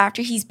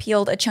after he's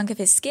peeled a chunk of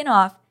his skin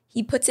off,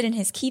 he puts it in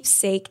his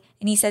keepsake,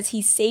 and he says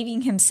he's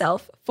saving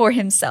himself for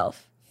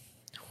himself.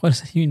 What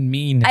does that even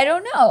mean? I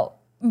don't know,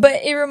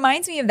 but it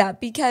reminds me of that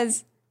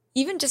because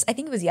even just, I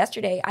think it was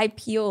yesterday, I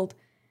peeled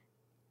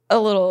a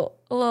little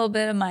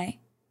bit of my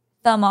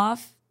thumb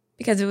off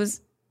because it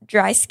was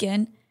dry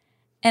skin,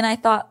 and I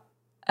thought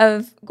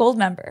of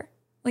Goldmember,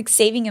 like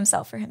saving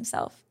himself for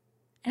himself.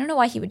 I don't know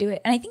why he would do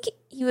it. And I think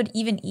he would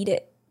even eat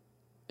it.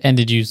 And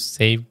did you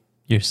save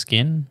your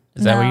skin?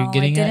 Is that what you're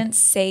getting at? at? I didn't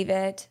save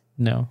it.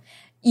 No.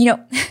 You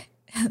know,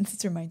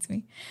 this reminds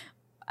me.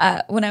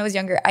 When I was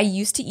younger, I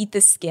used to eat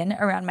the skin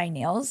around my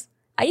nails.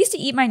 I used to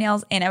eat my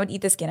nails and I would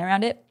eat the skin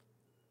around it.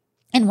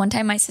 And one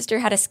time my sister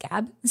had a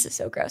scab. This is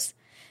so gross.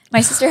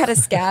 My sister had a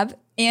scab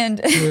and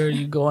where are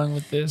you going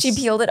with this? She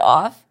peeled it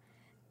off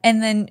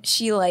and then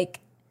she like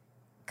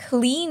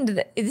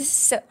cleaned this is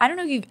so, I don't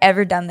know if you've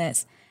ever done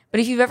this, but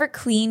if you've ever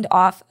cleaned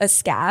off a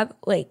scab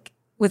like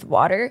with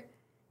water,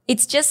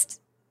 it's just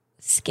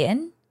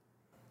skin.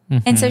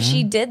 Mm-hmm. And so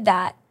she did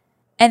that.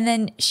 And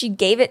then she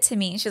gave it to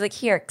me. She's like,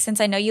 here, since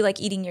I know you like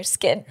eating your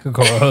skin.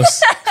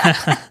 Gross.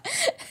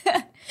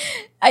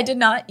 I did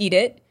not eat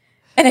it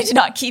and I did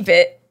not keep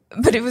it,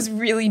 but it was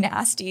really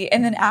nasty.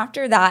 And then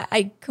after that,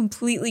 I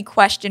completely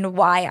questioned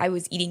why I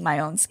was eating my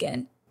own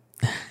skin.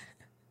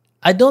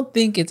 I don't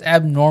think it's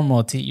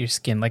abnormal to eat your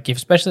skin. Like, if,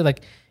 especially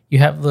like you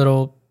have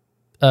little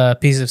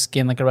pieces of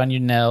skin like around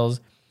your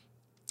nails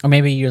or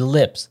maybe your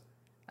lips.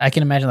 I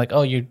can imagine like,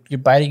 oh, you're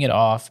biting it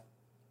off.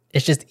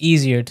 It's just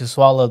easier to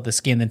swallow the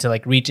skin than to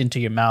like reach into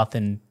your mouth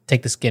and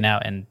take the skin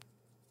out and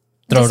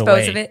throw it away.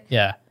 Dispose of it.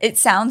 Yeah. It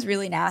sounds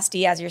really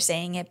nasty as you're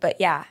saying it, but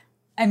yeah.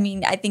 I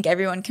mean, I think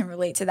everyone can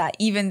relate to that,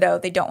 even though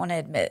they don't want to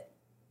admit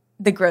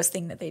the gross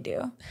thing that they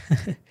do.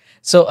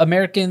 So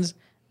Americans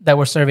that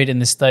were surveyed in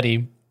this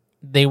study,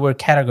 they were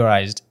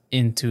categorized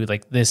into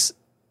like this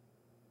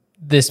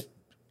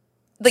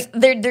like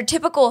their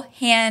typical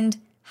hand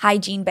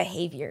hygiene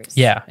behaviors.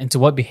 Yeah, into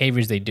what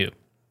behaviors they do.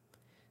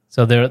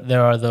 So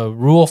there are the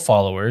rule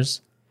followers,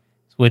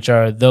 which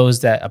are those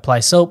that apply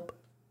soap,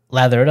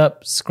 lather it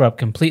up, scrub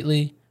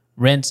completely,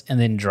 rinse, and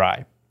then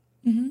dry.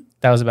 Mm-hmm.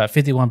 That was about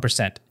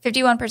 51%.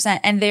 51%.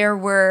 And there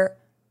were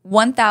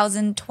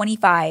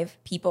 1,025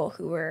 people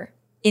who were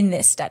in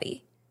this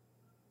study.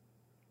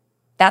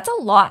 That's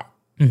a lot.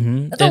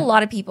 Mm-hmm. That's a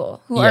lot of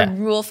people who are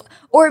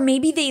or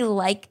maybe they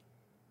like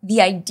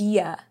the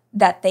idea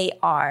that they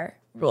are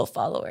rule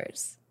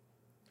followers.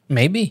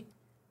 Maybe.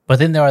 But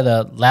then there are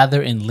the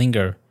lather and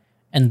linger.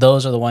 And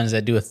those are the ones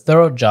that do a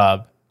thorough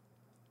job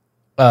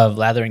of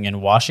lathering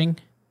and washing.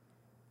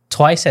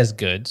 Twice as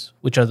good,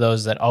 which are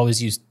those that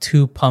always use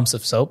 2 pumps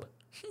of soap.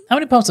 How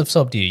many pumps of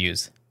soap do you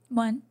use?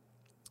 1.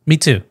 Me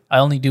too. I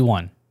only do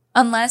 1.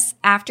 Unless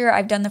after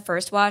I've done the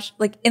first wash,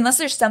 like unless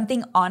there's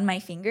something on my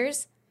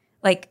fingers,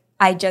 like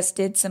I just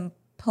did some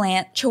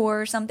plant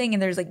chore or something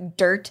and there's like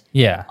dirt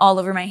all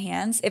over my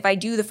hands. If I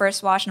do the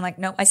first wash and I'm like,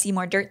 nope, I see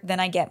more dirt, then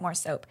I get more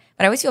soap.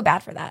 But I always feel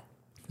bad for that.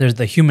 There's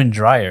the human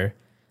dryer.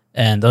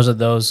 And those are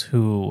those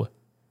who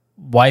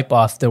wipe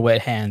off their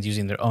wet hands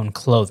using their own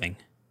clothing.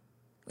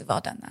 We've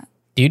all done that.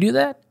 Do you do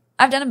that?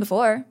 I've done it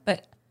before,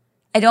 but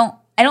I don't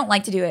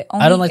like to do it.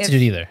 I don't like to do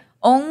it either.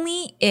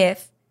 Only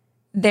if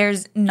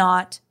there's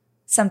not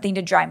something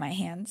to dry my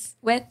hands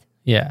with.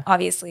 Yeah.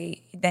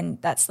 Obviously, then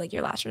that's like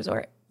your last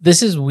resort.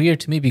 This is weird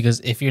to me because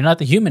if you're not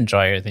the human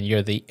dryer, then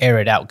you're the air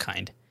it out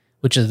kind,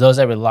 which is those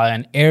that rely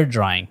on air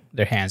drying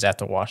their hands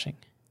after washing.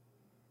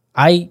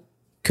 I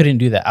couldn't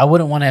do that. I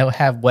wouldn't want to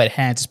have wet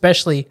hands,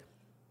 especially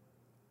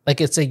like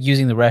it's like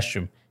using the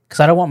restroom, because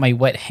I don't want my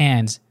wet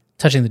hands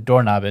touching the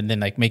doorknob and then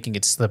like making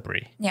it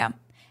slippery. Yeah.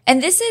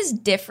 And this is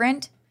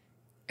different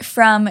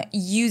from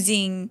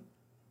using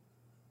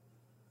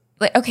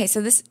like, okay,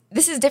 so this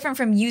is different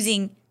from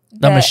using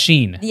the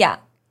machine. Yeah.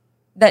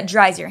 That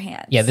dries your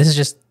hands. Yeah, this is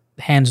just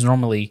hands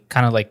normally,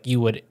 kind of like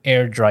you would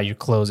air dry your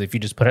clothes if you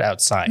just put it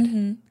outside.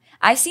 Mm-hmm.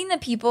 I've seen the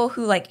people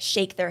who like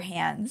shake their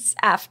hands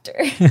after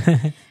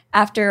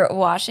after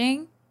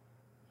washing.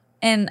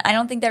 And I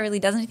don't think that really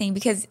does anything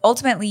because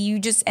ultimately you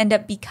just end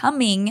up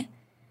becoming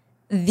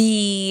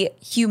the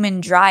human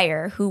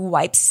dryer who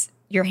wipes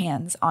your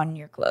hands on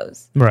your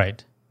clothes.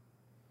 Right.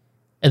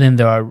 And then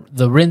there are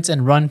the rinse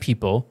and run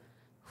people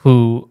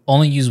who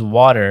only use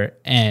water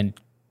and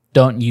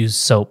don't use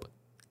soap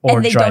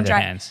or dry their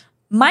hands.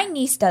 My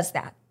niece does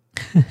that.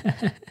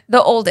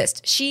 The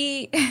oldest.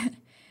 She,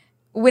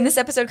 when this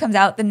episode comes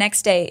out, the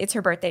next day, it's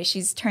her birthday.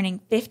 She's turning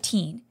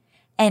 15.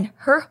 And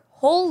her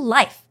whole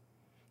life,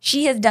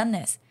 she has done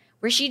this,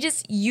 where she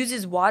just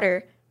uses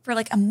water for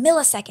like a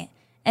millisecond.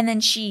 And then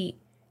she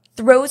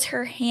throws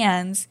her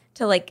hands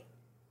to like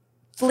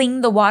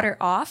fling the water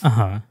off.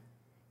 Uh-huh.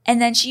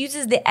 And then she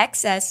uses the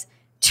excess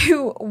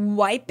to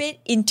wipe it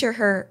into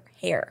her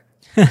hair.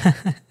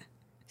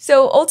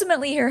 So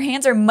ultimately, her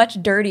hands are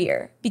much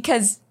dirtier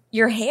because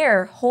your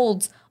hair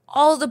holds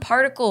all the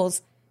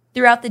particles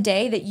throughout the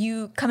day that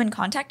you come in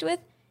contact with.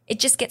 It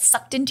just gets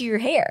sucked into your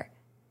hair.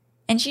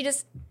 And she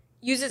just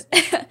uses,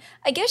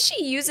 I guess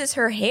she uses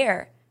her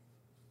hair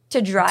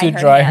to dry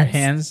her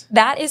hands.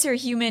 That is her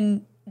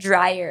human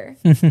dryer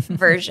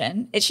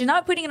version. She's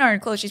not putting it on her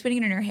clothes. She's putting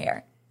it in her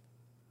hair.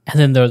 And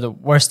then they're the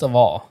worst of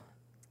all,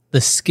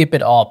 the skip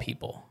it all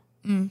people.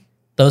 Mm.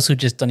 Those who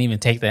just don't even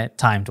take that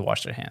time to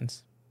wash their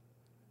hands.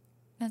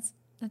 That's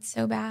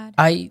so bad.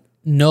 I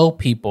know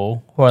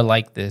people who are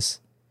like this,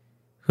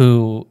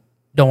 who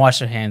don't wash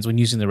their hands when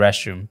using the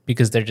restroom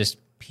because they're just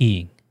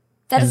peeing.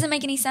 That doesn't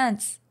make any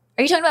sense.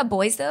 Are you talking about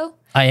boys though?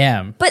 I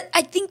am. But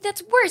I think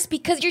that's worse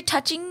because you're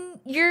touching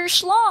your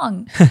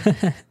schlong.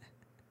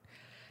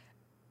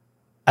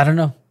 I don't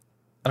know.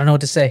 I don't know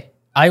what to say.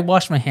 I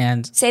wash my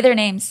hands Say their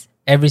names.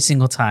 every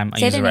single time I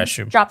Say use the their names.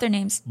 restroom. Drop their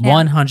names. now.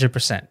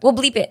 100%. We'll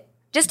bleep it.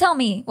 Just tell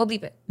me. We'll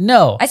bleep it.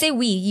 No. I say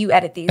we. You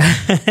edit these.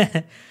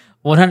 100%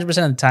 of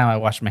the time I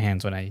wash my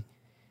hands when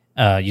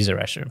I use a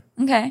restroom.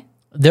 Okay.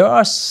 There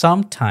are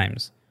some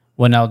times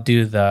when I'll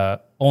do the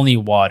only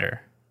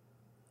water,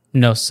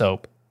 no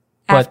soap.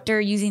 But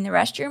After using the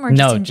restroom or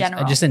just in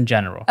general? Just in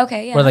general.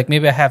 Okay, yeah. Where like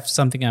maybe I have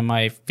something on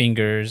my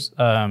fingers.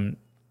 I'm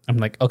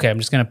like, okay, I'm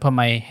just going to put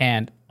my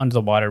hand under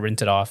the water,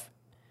 rinse it off.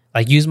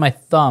 Like use my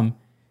thumb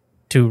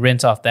to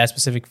rinse off that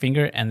specific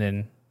finger and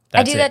then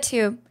that's I do that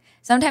too.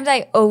 Sometimes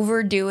I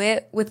overdo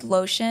it with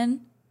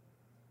lotion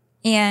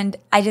and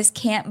I just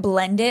can't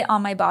blend it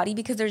on my body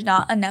because there's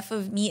not enough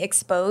of me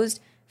exposed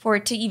for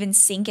it to even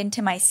sink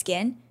into my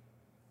skin.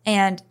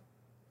 And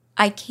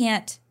I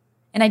can't,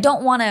 and I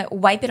don't want to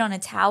wipe it on a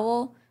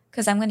towel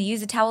because I'm going to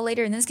use a towel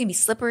later and then it's going to be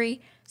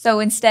slippery. So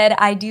instead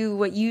I do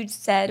what you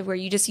said where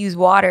you just use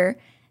water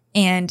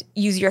and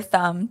use your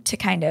thumb to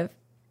kind of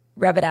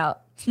rub it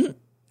out.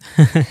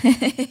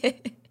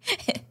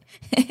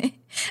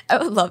 I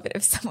would love it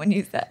if someone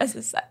used that as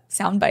a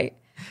sound bite.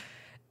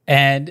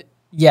 And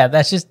yeah,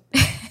 that's just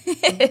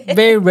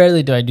very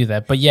rarely do I do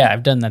that. But yeah,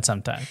 I've done that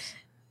sometimes.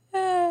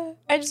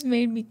 I just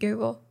made me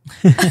Google.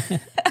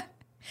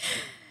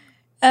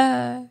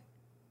 And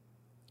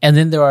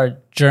then there are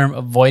germ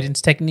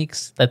avoidance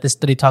techniques that this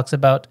study talks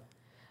about,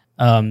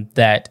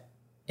 that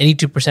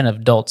 82% of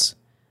adults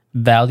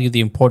value the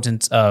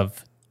importance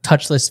of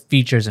touchless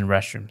features in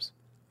restrooms.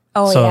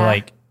 Oh, so yeah.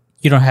 like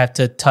you don't have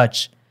to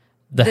touch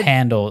the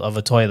handle of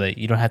a toilet.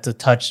 You don't have to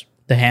touch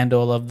the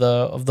handle of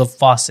the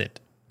faucet.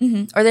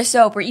 Mm-hmm. Or the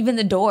soap or even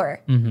the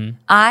door. Mm-hmm.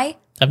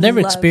 I've never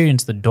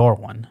experienced the door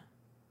one.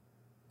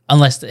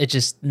 Unless it's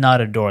just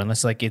not a door,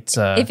 unless like it's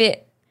if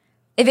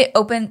it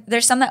open,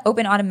 there's some that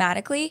open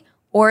automatically,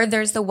 or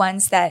there's the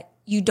ones that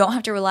you don't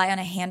have to rely on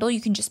a handle.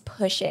 You can just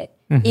push it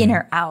in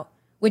or out,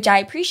 which I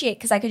appreciate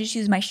because I could just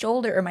use my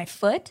shoulder or my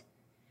foot.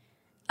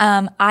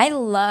 I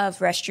love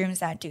restrooms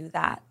that do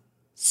that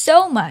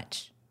so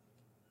much,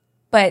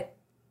 but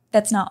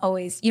that's not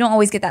always, you don't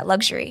always get that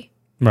luxury.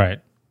 Right.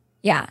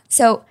 Yeah.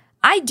 So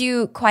I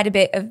do quite a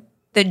bit of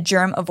the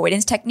germ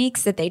avoidance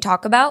techniques that they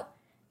talk about.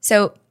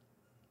 So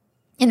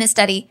in this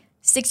study,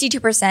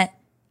 62%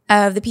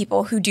 of the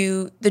people who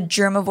do the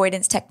germ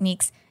avoidance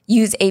techniques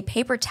use a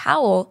paper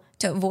towel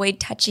to avoid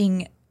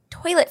touching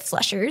toilet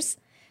flushers,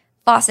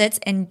 faucets,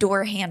 and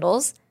door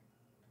handles.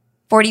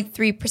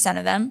 43%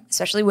 of them,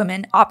 especially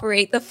women,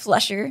 operate the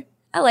flusher.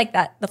 I like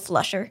that, the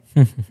flusher,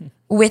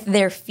 with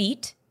their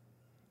feet.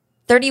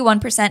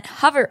 31%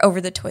 hover over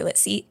the toilet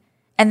seat.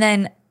 And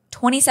then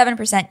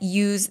 27%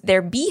 use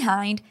their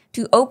behind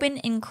to open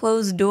and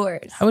close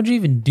doors. How would you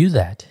even do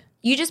that?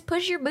 You just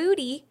push your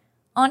booty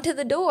onto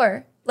the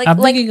door.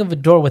 I'm thinking of a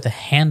door with a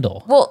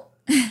handle. Well,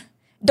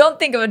 don't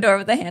think of a door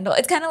with a handle.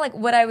 It's kind of like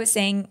what I was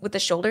saying with the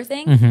shoulder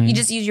thing. Mm-hmm. You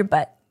just use your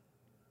butt.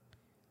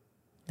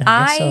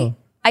 I guess so.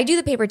 I do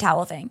the paper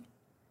towel thing.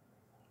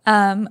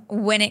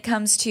 When it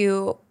comes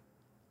to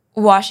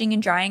washing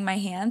and drying my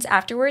hands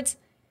afterwards,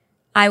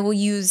 I will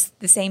use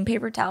the same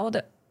paper towel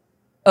to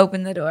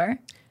open the door.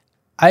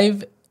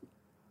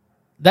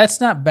 That's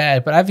not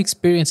bad, but I've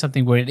experienced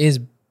something where it is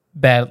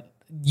bad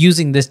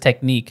using this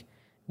technique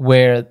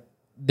where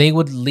they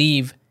would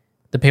leave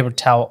the paper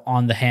towel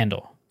on the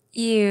handle.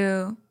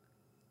 Ew.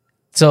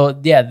 So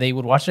yeah, they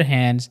would wash their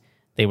hands,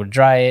 they would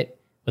dry it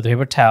with a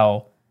paper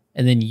towel,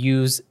 and then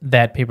use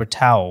that paper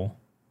towel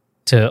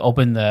to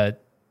open the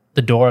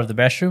door of the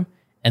restroom,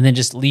 and then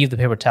just leave the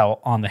paper towel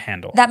on the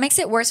handle. That makes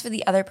it worse for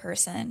the other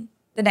person,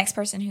 the next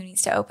person who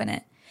needs to open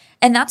it.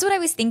 And that's what I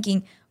was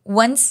thinking.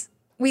 Once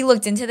we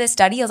looked into this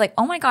study, I was like,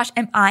 oh my gosh,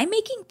 am I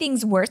making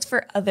things worse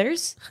for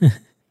others?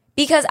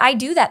 Because I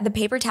do that, the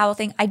paper towel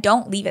thing, I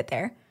don't leave it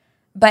there.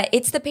 But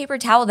it's the paper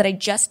towel that I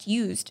just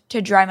used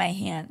to dry my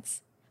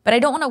hands. But I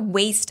don't want to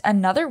waste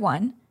another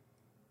one.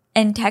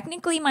 And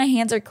technically my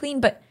hands are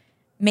clean, but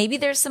maybe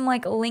there's some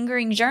like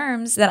lingering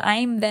germs that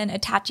I'm then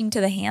attaching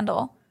to the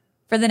handle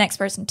for the next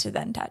person to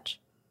then touch.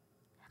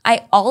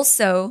 I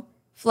also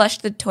flush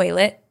the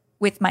toilet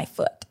with my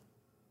foot.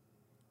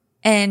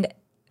 And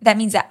that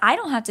means that I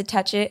don't have to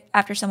touch it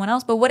after someone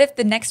else. But what if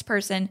the next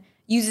person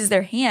uses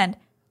their hand?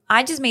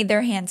 I just made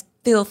their hands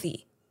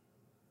filthy.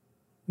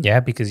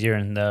 Yeah, because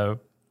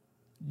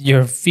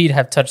your feet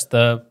have touched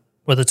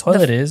where the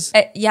toilet is.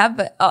 Yeah,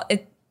 but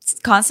it's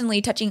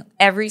constantly touching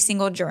every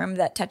single germ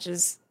that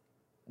touches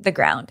the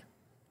ground.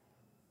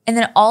 And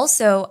then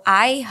also,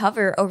 I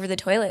hover over the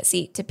toilet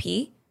seat to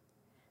pee.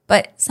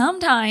 But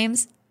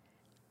sometimes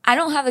I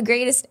don't have the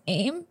greatest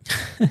aim.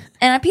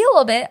 And I pee a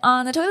little bit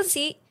on the toilet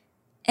seat.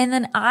 And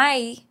then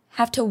I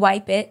have to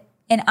wipe it.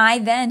 And I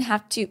then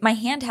my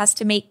hand has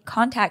to make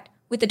contact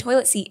with the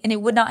toilet seat. And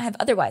it would not have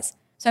otherwise.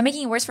 So I'm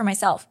making it worse for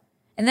myself.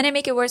 And then I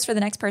make it worse for the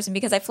next person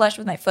because I flush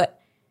with my foot.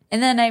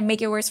 And then I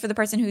make it worse for the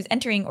person who's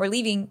entering or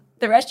leaving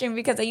the restroom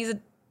because I use a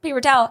paper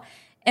towel.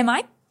 Am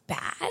I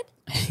bad?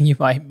 You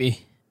might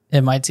be.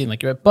 It might seem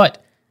like you're right.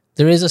 But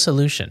there is a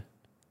solution.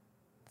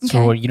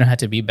 So Okay. you don't have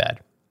to be bad.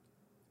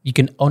 You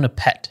can own a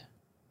pet.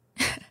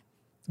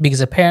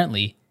 Because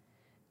apparently,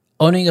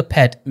 owning a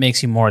pet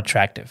makes you more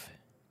attractive.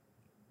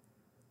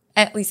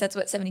 At least that's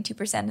what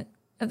 72%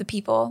 of the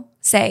people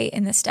say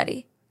in this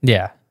study.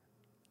 Yeah.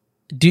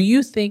 What do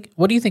you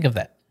think of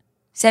that?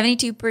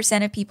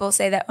 72% of people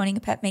say that owning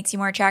a pet makes you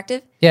more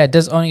attractive. Yeah,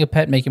 does owning a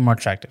pet make you more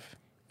attractive?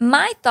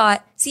 My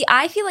thought, see,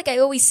 I feel like I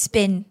always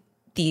spin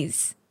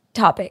these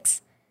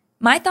topics.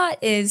 My thought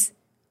is,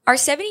 are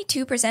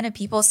 72% of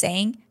people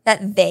saying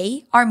that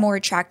they are more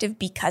attractive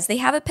because they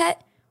have a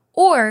pet?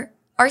 Or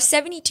are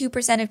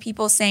 72% of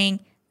people saying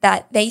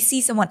that they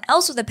see someone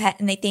else with a pet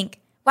and they think,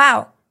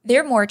 wow,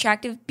 they're more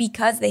attractive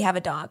because they have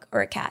a dog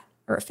or a cat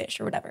or a fish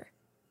or whatever?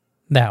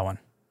 That one.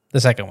 The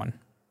second one.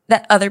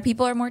 That other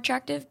people are more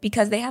attractive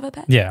because they have a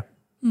pet? Yeah.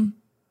 Do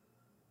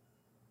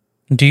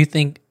you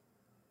think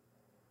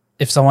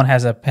if someone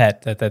has a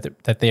pet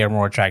that they are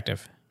more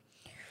attractive?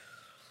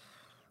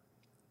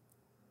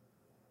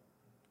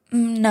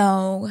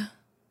 No.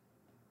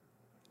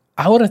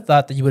 I would have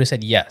thought that you would have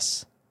said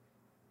yes.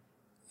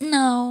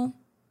 No.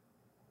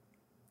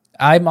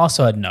 I'm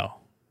also a no.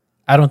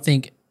 I don't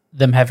think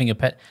them having a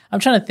pet. I'm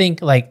trying to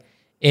think like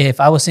if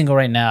I was single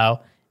right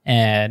now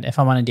and if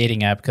I'm on a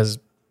dating app, because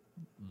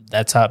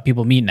that's how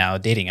people meet now,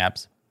 dating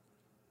apps.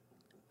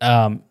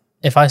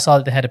 If I saw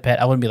that they had a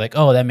pet, I wouldn't be like,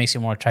 oh, that makes you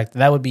more attractive.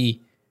 That would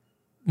be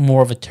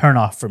more of a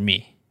turnoff for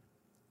me.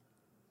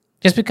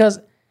 Just because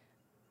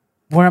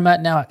where I'm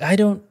at now,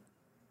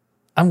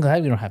 I'm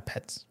glad we don't have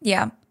pets.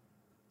 Yeah.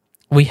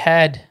 We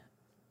had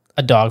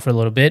a dog for a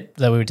little bit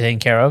that we were taking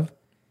care of.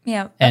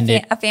 Yeah. And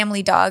a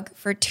family dog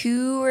for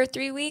 2 or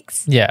 3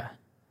 weeks. Yeah.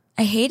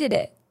 I hated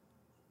it.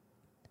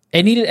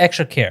 It needed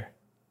extra care.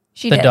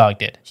 She The did. dog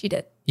did. She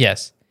did.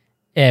 Yes.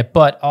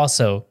 But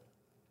also,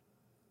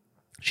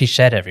 she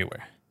shed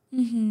everywhere.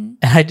 Mm-hmm.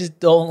 And I just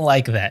don't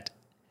like that.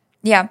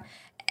 Yeah.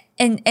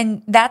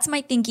 And that's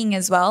my thinking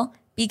as well.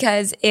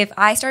 Because if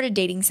I started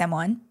dating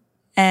someone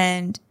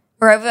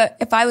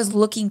if I was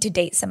looking to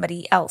date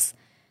somebody else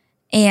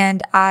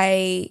and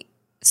I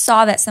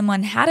saw that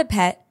someone had a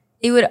pet,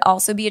 it would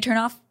also be a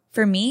turnoff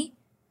for me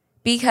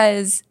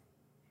because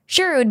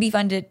sure, it would be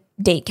fun to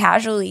date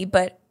casually,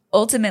 but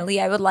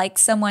ultimately I would like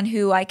someone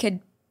who I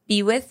could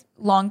be with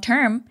long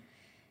term.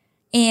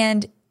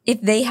 And if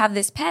they have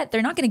this pet,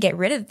 they're not going to get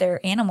rid of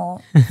their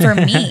animal for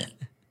me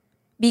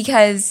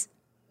because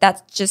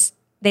that's just,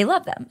 they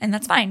love them and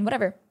that's fine,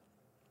 whatever.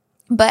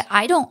 But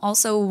I don't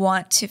also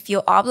want to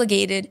feel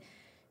obligated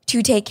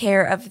to take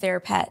care of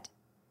their pet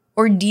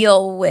or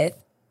deal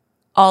with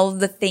all of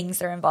the things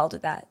that are involved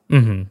with that.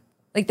 Mm-hmm.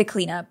 Like the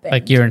cleanup.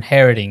 Like you're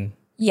inheriting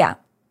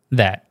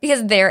that.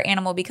 Because their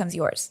animal becomes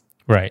yours.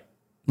 Right.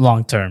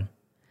 Long term.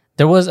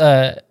 There was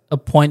a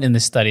point in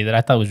this study that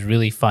I thought was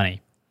really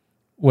funny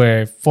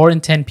where 4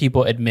 in 10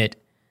 people admit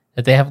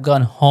that they have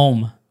gone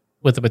home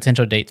with a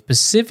potential date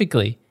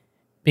specifically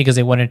because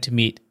they wanted to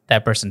meet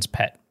that person's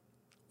pet.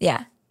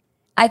 Yeah.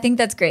 I think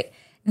that's great.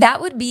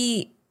 That would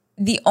be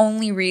the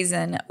only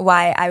reason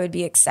why I would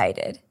be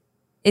excited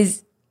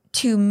is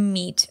to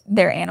meet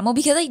their animal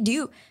because I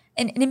do.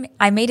 And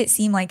I made it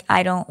seem like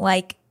I don't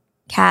like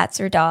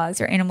cats or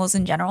dogs or animals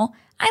in general.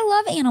 I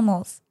love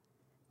animals.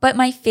 But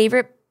my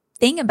favorite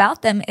thing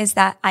about them is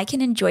that I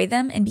can enjoy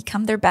them and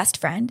become their best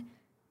friend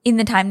in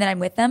the time that I'm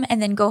with them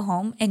and then go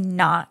home and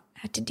not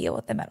have to deal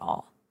with them at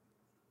all.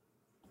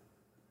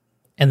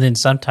 And then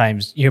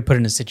sometimes you're put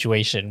in a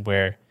situation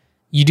where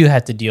you do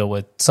have to deal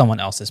with someone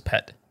else's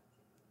pet.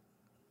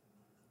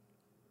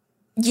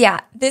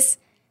 Yeah, this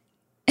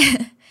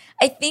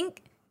I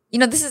think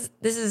this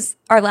is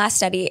our last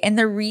study, and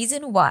the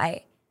reason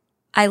why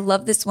I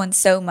love this one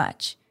so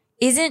much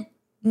isn't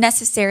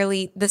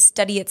necessarily the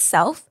study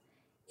itself,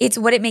 it's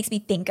what it makes me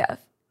think of.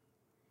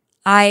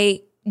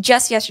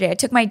 Just yesterday I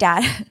took my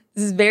dad,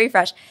 this is very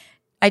fresh.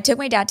 I took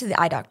my dad to the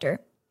eye doctor,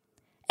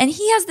 and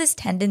he has this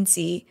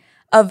tendency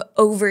of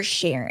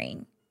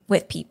oversharing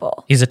with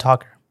people. He's a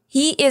talker.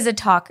 He is a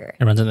talker.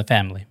 It runs in the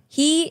family.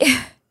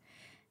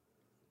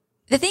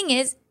 The thing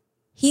is,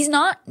 he's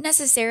not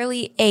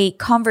necessarily a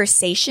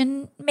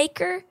conversation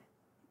maker.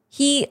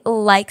 He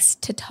likes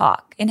to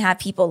talk and have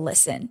people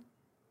listen.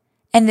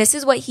 And this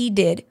is what he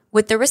did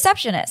with the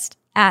receptionist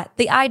at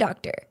the eye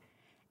doctor.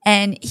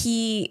 And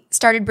he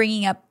started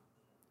bringing up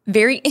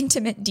very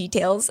intimate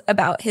details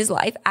about his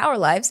life, our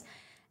lives.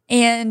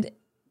 And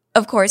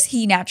of course,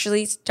 he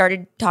naturally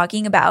started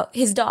talking about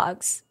his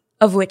dogs,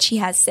 of which he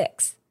has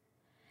 6.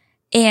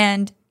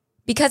 And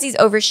because he's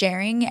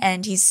oversharing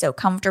and he's so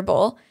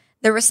comfortable,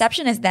 the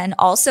receptionist then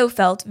also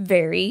felt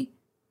very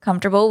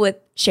comfortable with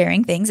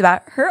sharing things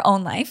about her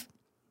own life.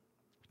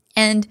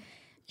 And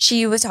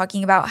she was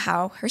talking about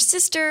how her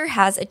sister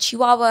has a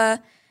chihuahua,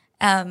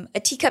 a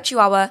teacup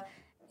chihuahua,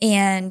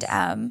 and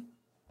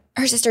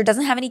her sister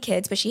doesn't have any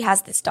kids, but she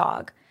has this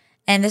dog.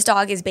 And this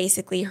dog is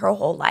basically her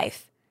whole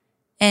life.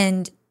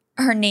 And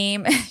her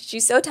name,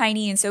 she's so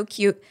tiny and so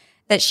cute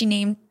that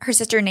her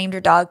sister named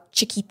her dog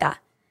Chiquita,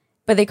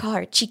 but they call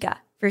her Chica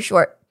for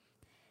short.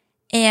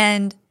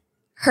 And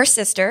her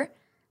sister,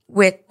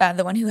 with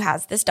the one who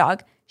has this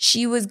dog,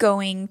 she was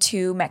going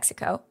to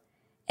Mexico.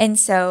 And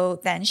so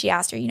then she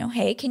asked her,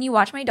 hey, can you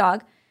watch my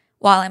dog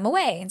while I'm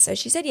away? And so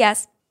she said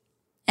yes.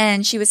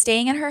 And she was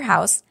staying at her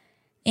house.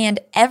 And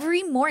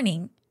every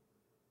morning,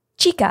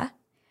 Chica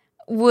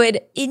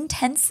would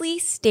intensely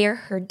stare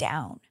her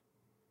down.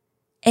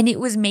 And it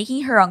was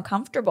making her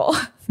uncomfortable.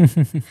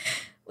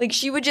 Like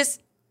she would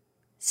just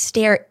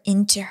stare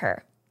into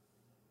her.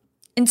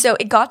 And so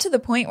it got to the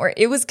point where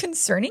it was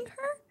concerning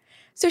her.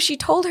 So she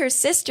told her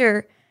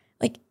sister,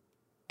 like,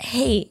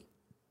 hey,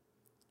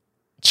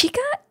 Chica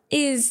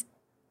is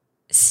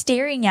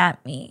staring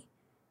at me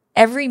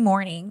every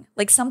morning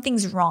like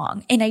something's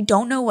wrong and I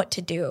don't know what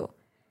to do.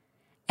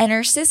 And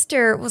her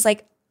sister was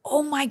like,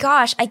 oh my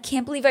gosh, I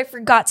can't believe I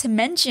forgot to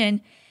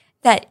mention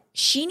that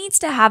she needs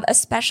to have a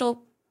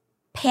special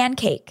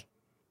pancake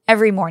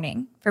every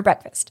morning for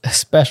breakfast. A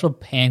special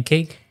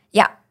pancake?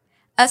 Yeah,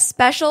 a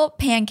special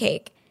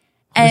pancake.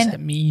 What does that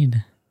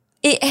mean?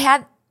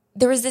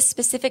 There was this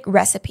specific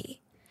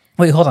recipe.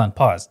 Wait, hold on,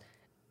 pause.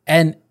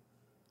 And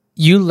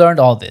you learned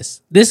all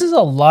this. This is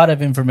a lot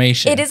of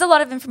information. It is a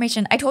lot of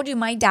information. I told you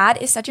my dad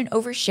is such an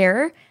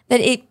oversharer that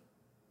it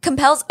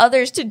compels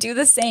others to do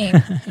the same.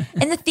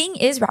 And the thing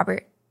is,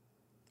 Robert,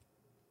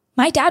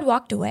 my dad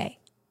walked away.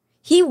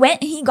 He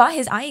went and he got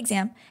his eye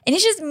exam. And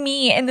it's just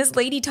me and this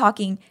lady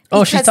talking.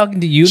 Oh, she's talking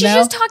to you now? She's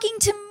just talking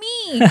to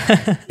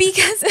me.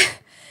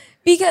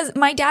 because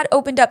my dad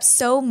opened up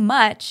so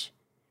much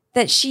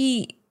that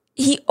he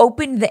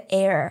opened the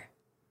air.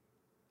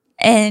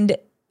 And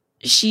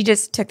she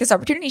just took this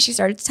opportunity. She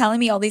started telling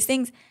me all these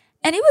things.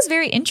 And it was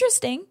very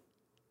interesting.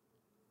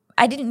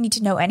 I didn't need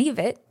to know any of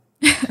it.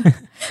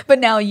 But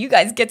now you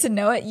guys get to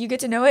know it. You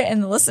get to know it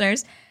and the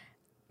listeners.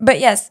 But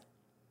yes,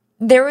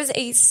 there was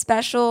a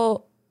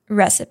special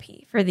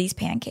recipe for these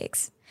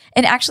pancakes.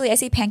 And actually, I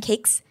say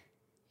pancakes.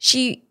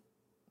 She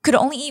could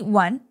only eat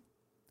one.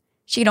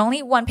 She could only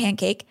eat one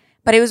pancake,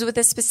 but it was with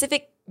a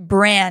specific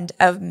brand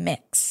of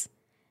mix.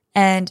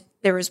 And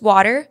there was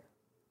water,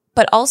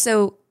 but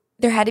also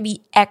there had to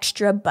be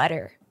extra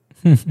butter.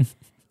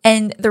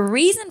 And the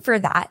reason for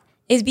that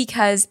is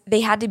because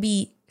they had to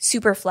be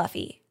super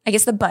fluffy. I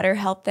guess the butter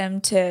helped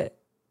them to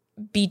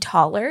be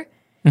taller.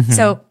 Mm-hmm.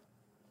 So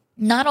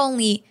not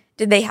only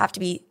did they have to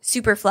be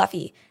super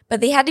fluffy, but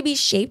they had to be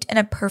shaped in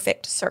a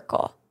perfect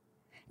circle.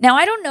 Now,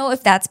 I don't know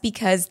if that's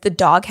because the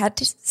dog had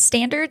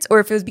standards or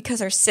if it was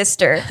because her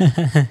sister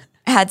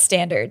had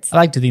standards. I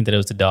like to think that it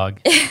was the dog.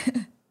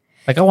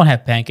 Like, I won't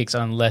have pancakes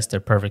unless they're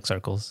perfect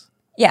circles.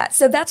 Yeah,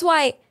 so that's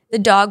why the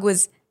dog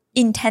was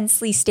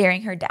intensely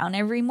staring her down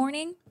every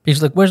morning.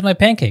 She's like, where's my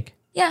pancake?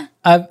 Yeah.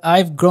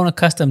 I've grown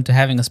accustomed to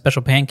having a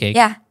special pancake.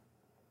 Yeah.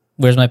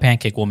 Where's my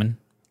pancake, woman?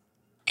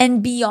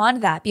 And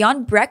beyond that,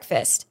 beyond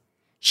breakfast,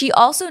 she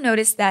also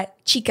noticed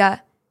that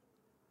Chica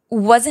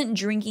wasn't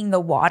drinking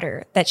the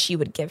water that she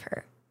would give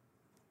her.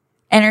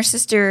 And her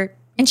sister,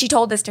 and she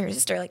told this to her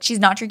sister, like, she's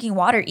not drinking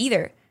water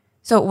either.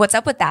 So what's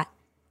up with that?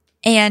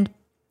 And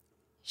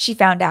she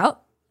found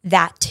out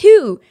that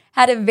too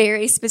had a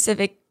very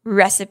specific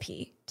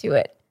recipe to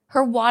it.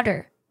 Her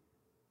water.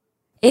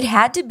 It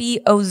had to be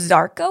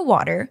Ozarka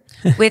water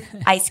with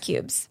ice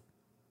cubes.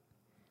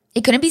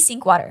 It couldn't be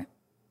sink water.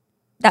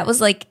 That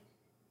was like,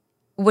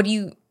 what do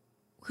you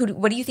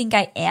think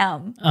I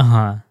am?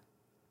 Uh-huh.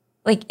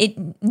 Like,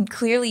 it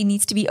clearly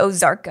needs to be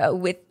Ozarka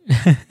with...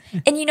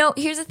 And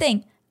here's the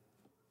thing.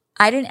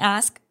 I didn't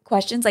ask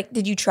questions like,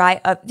 did you try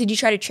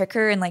to trick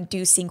her and like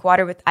do sink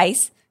water with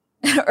ice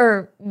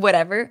or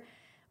whatever?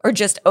 Or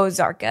just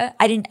Ozarka?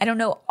 I don't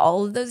know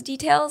all of those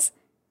details.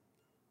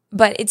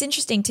 But it's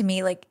interesting to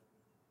me, like,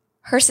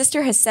 her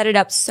sister has set it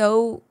up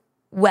so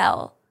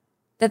well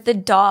that the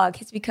dog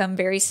has become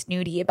very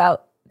snooty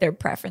about their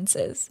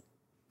preferences.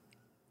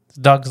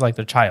 The dog's like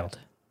their child.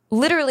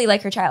 Literally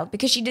like her child,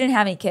 because she didn't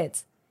have any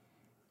kids.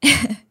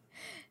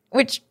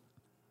 Which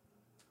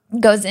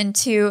goes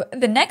into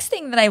the next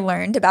thing that I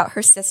learned about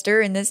her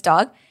sister and this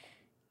dog.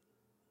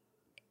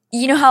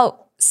 You know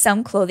how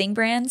some clothing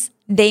brands,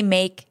 they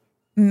make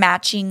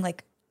matching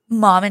like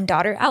mom and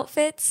daughter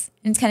outfits?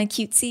 And it's kind of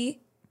cutesy.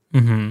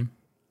 Mm-hmm.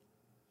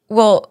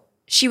 Well,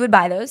 she would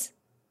buy those.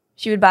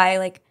 She would buy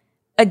like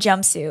a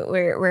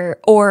jumpsuit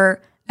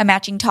or a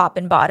matching top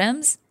and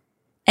bottoms.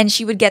 And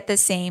she would get the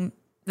same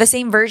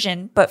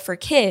version, but for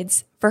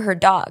kids, for her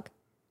dog.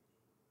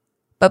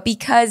 But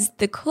because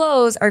the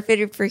clothes are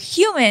fitted for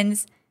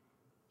humans,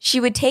 she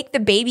would take the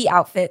baby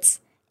outfits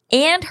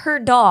and her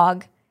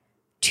dog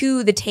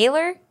to the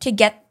tailor to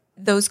get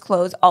those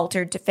clothes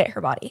altered to fit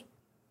her body.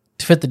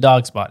 To fit the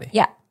dog's body?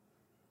 Yeah.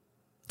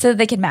 So that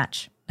they can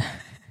match.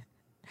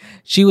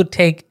 She would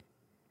take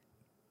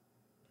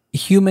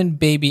human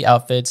baby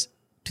outfits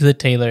to the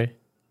tailor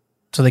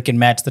so they can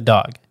match the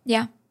dog.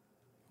 Yeah.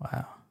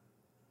 Wow.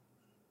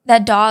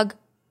 That dog,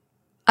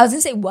 I was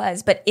going to say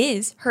was, but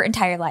is her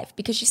entire life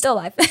because she's still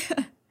alive.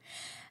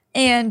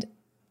 And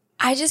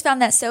I just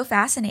found that so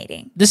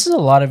fascinating. This is a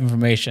lot of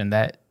information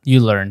that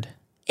you learned.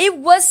 It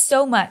was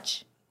so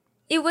much.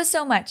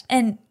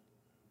 And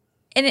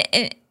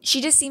she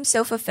just seems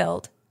so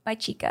fulfilled by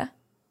Chica.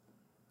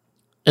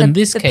 In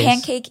this case, the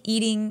pancake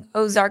eating,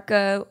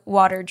 Ozarka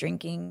water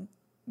drinking,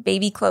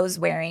 baby clothes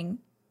wearing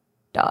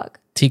dog.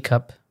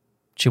 Teacup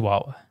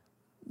Chihuahua.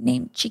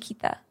 Named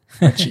Chiquita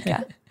or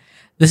Chica.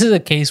 This is a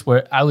case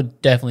where I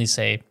would definitely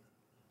say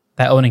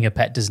that owning a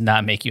pet does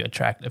not make you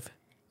attractive.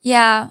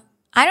 Yeah.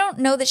 I don't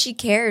know that she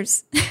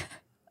cares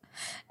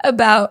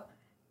about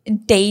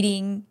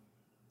dating,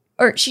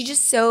 or she's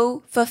just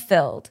so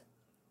fulfilled.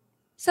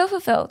 So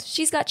fulfilled.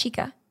 She's got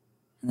Chica,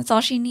 and that's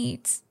all she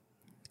needs.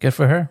 Good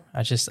for her.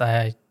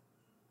 I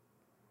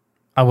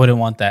wouldn't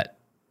want that.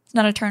 It's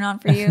not a turn on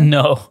for you?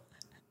 No.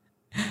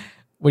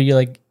 Where you're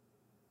like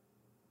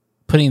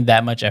putting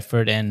that much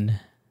effort in.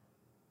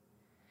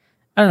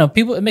 I don't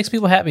know. It makes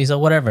people happy, so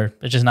whatever.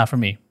 It's just not for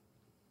me.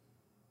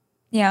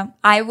 Yeah,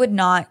 I would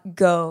not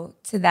go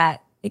to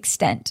that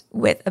extent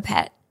with a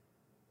pet.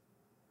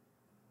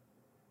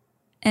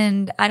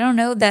 And I don't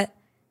know that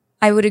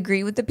I would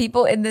agree with the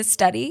people in this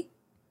study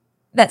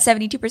that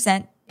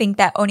 72% think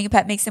that owning a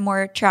pet makes them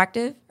more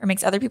attractive or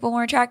makes other people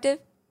more attractive.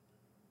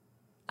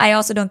 I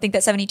also don't think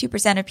that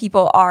 72% of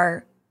people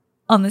are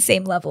on the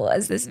same level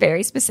as this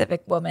very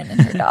specific woman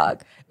and her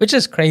dog. Which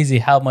is crazy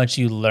how much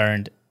you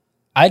learned.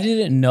 I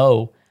didn't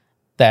know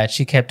that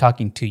she kept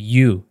talking to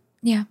you.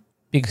 Yeah.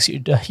 Because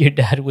your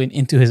dad went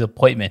into his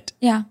appointment.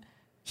 Yeah.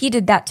 He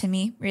did that to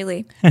me,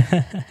 really.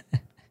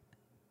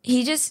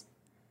 He just,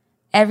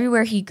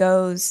 everywhere he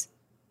goes,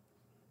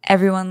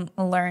 everyone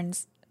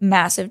learns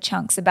massive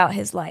chunks about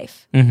his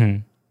life.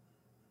 Mm-hmm.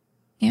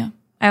 Yeah.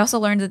 I also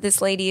learned that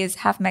this lady is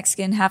half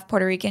Mexican, half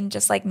Puerto Rican,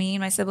 just like me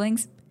and my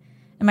siblings.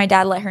 And my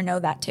dad let her know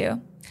that too.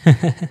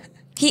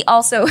 He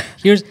also...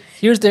 Here's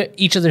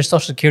each of their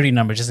social security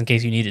numbers just in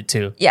case you need it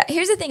too. Yeah,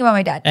 here's the thing about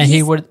my dad. And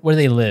where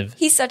they live.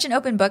 He's such an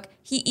open book.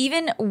 He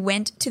even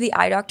went to the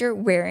eye doctor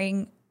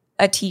wearing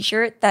a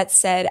t-shirt that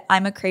said,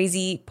 "I'm a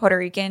crazy Puerto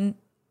Rican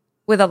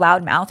with a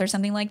loud mouth," or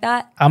something like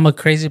that. I'm a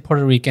crazy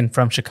Puerto Rican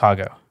from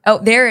Chicago. Oh,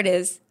 there it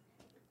is.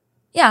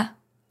 Yeah,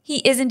 he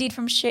is indeed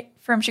from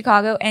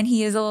Chicago, and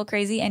he is a little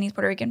crazy, and he's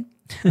Puerto Rican.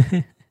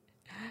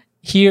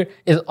 Here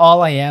is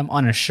all I am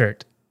on a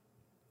shirt.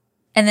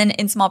 And then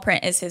in small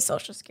print is his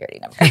social security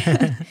number.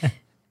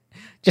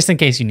 Just in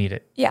case you need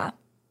it. Yeah.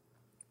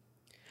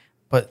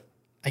 But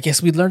I guess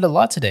we learned a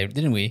lot today,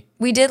 didn't we?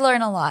 We did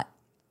learn a lot.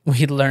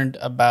 We learned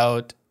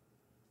about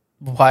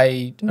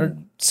why or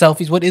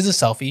selfies. What is a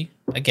selfie,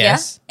 I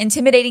guess? Yeah.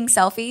 Intimidating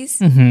selfies.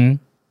 Mm-hmm.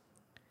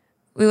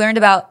 We learned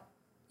about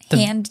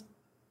hand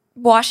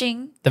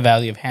washing. The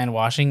value of hand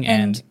washing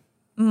and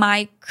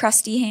my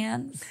crusty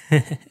hands.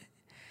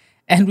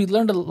 And we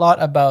learned a lot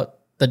about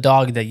the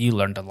dog that you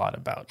learned a lot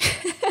about.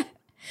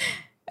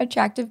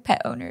 Attractive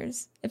pet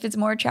owners. If it's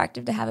more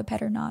attractive to have a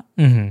pet or not.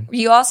 Mm-hmm.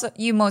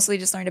 You mostly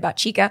just learned about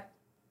Chica.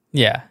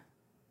 Yeah.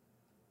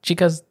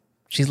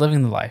 She's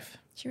living the life.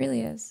 She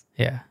really is.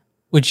 Yeah.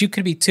 Which you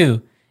could be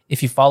too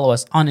if you follow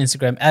us on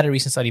Instagram at A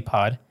Recent Study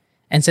Pod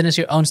and send us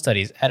your own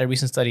studies at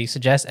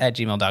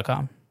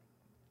arecentstudysuggest@gmail.com.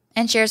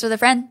 And share us with a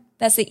friend.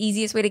 That's the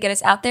easiest way to get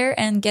us out there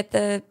and get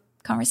the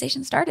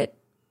conversation started.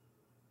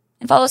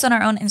 And follow us on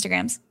our own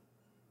Instagrams.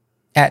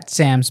 At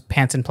Sam's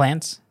Pants and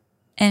Plants.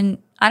 And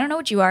I don't know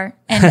what you are.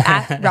 And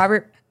at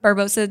Robert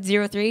Barbosa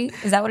 03.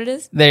 Is that what it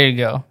is? There you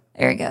go.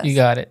 There it goes. You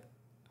got it.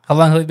 How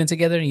long have we been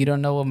together and you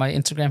don't know what my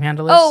Instagram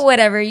handle is? Oh,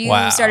 whatever. You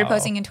Wow. started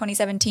posting in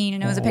 2017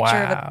 and it was a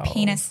picture of a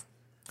penis.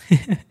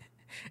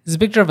 It's a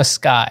picture of a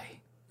sky.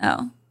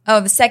 Oh,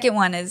 the second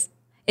one is,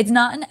 it's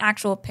not an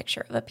actual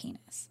picture of a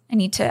penis. I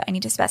need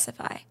to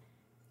specify.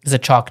 It's a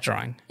chalk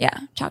drawing. Yeah,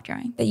 chalk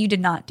drawing that you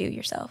did not do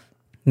yourself.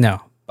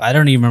 No, I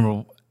don't even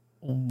remember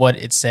what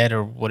it said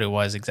or what it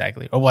was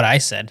exactly, or what I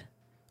said.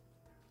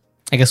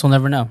 I guess we'll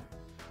never know.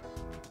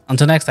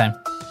 Until next time.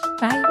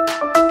 Bye.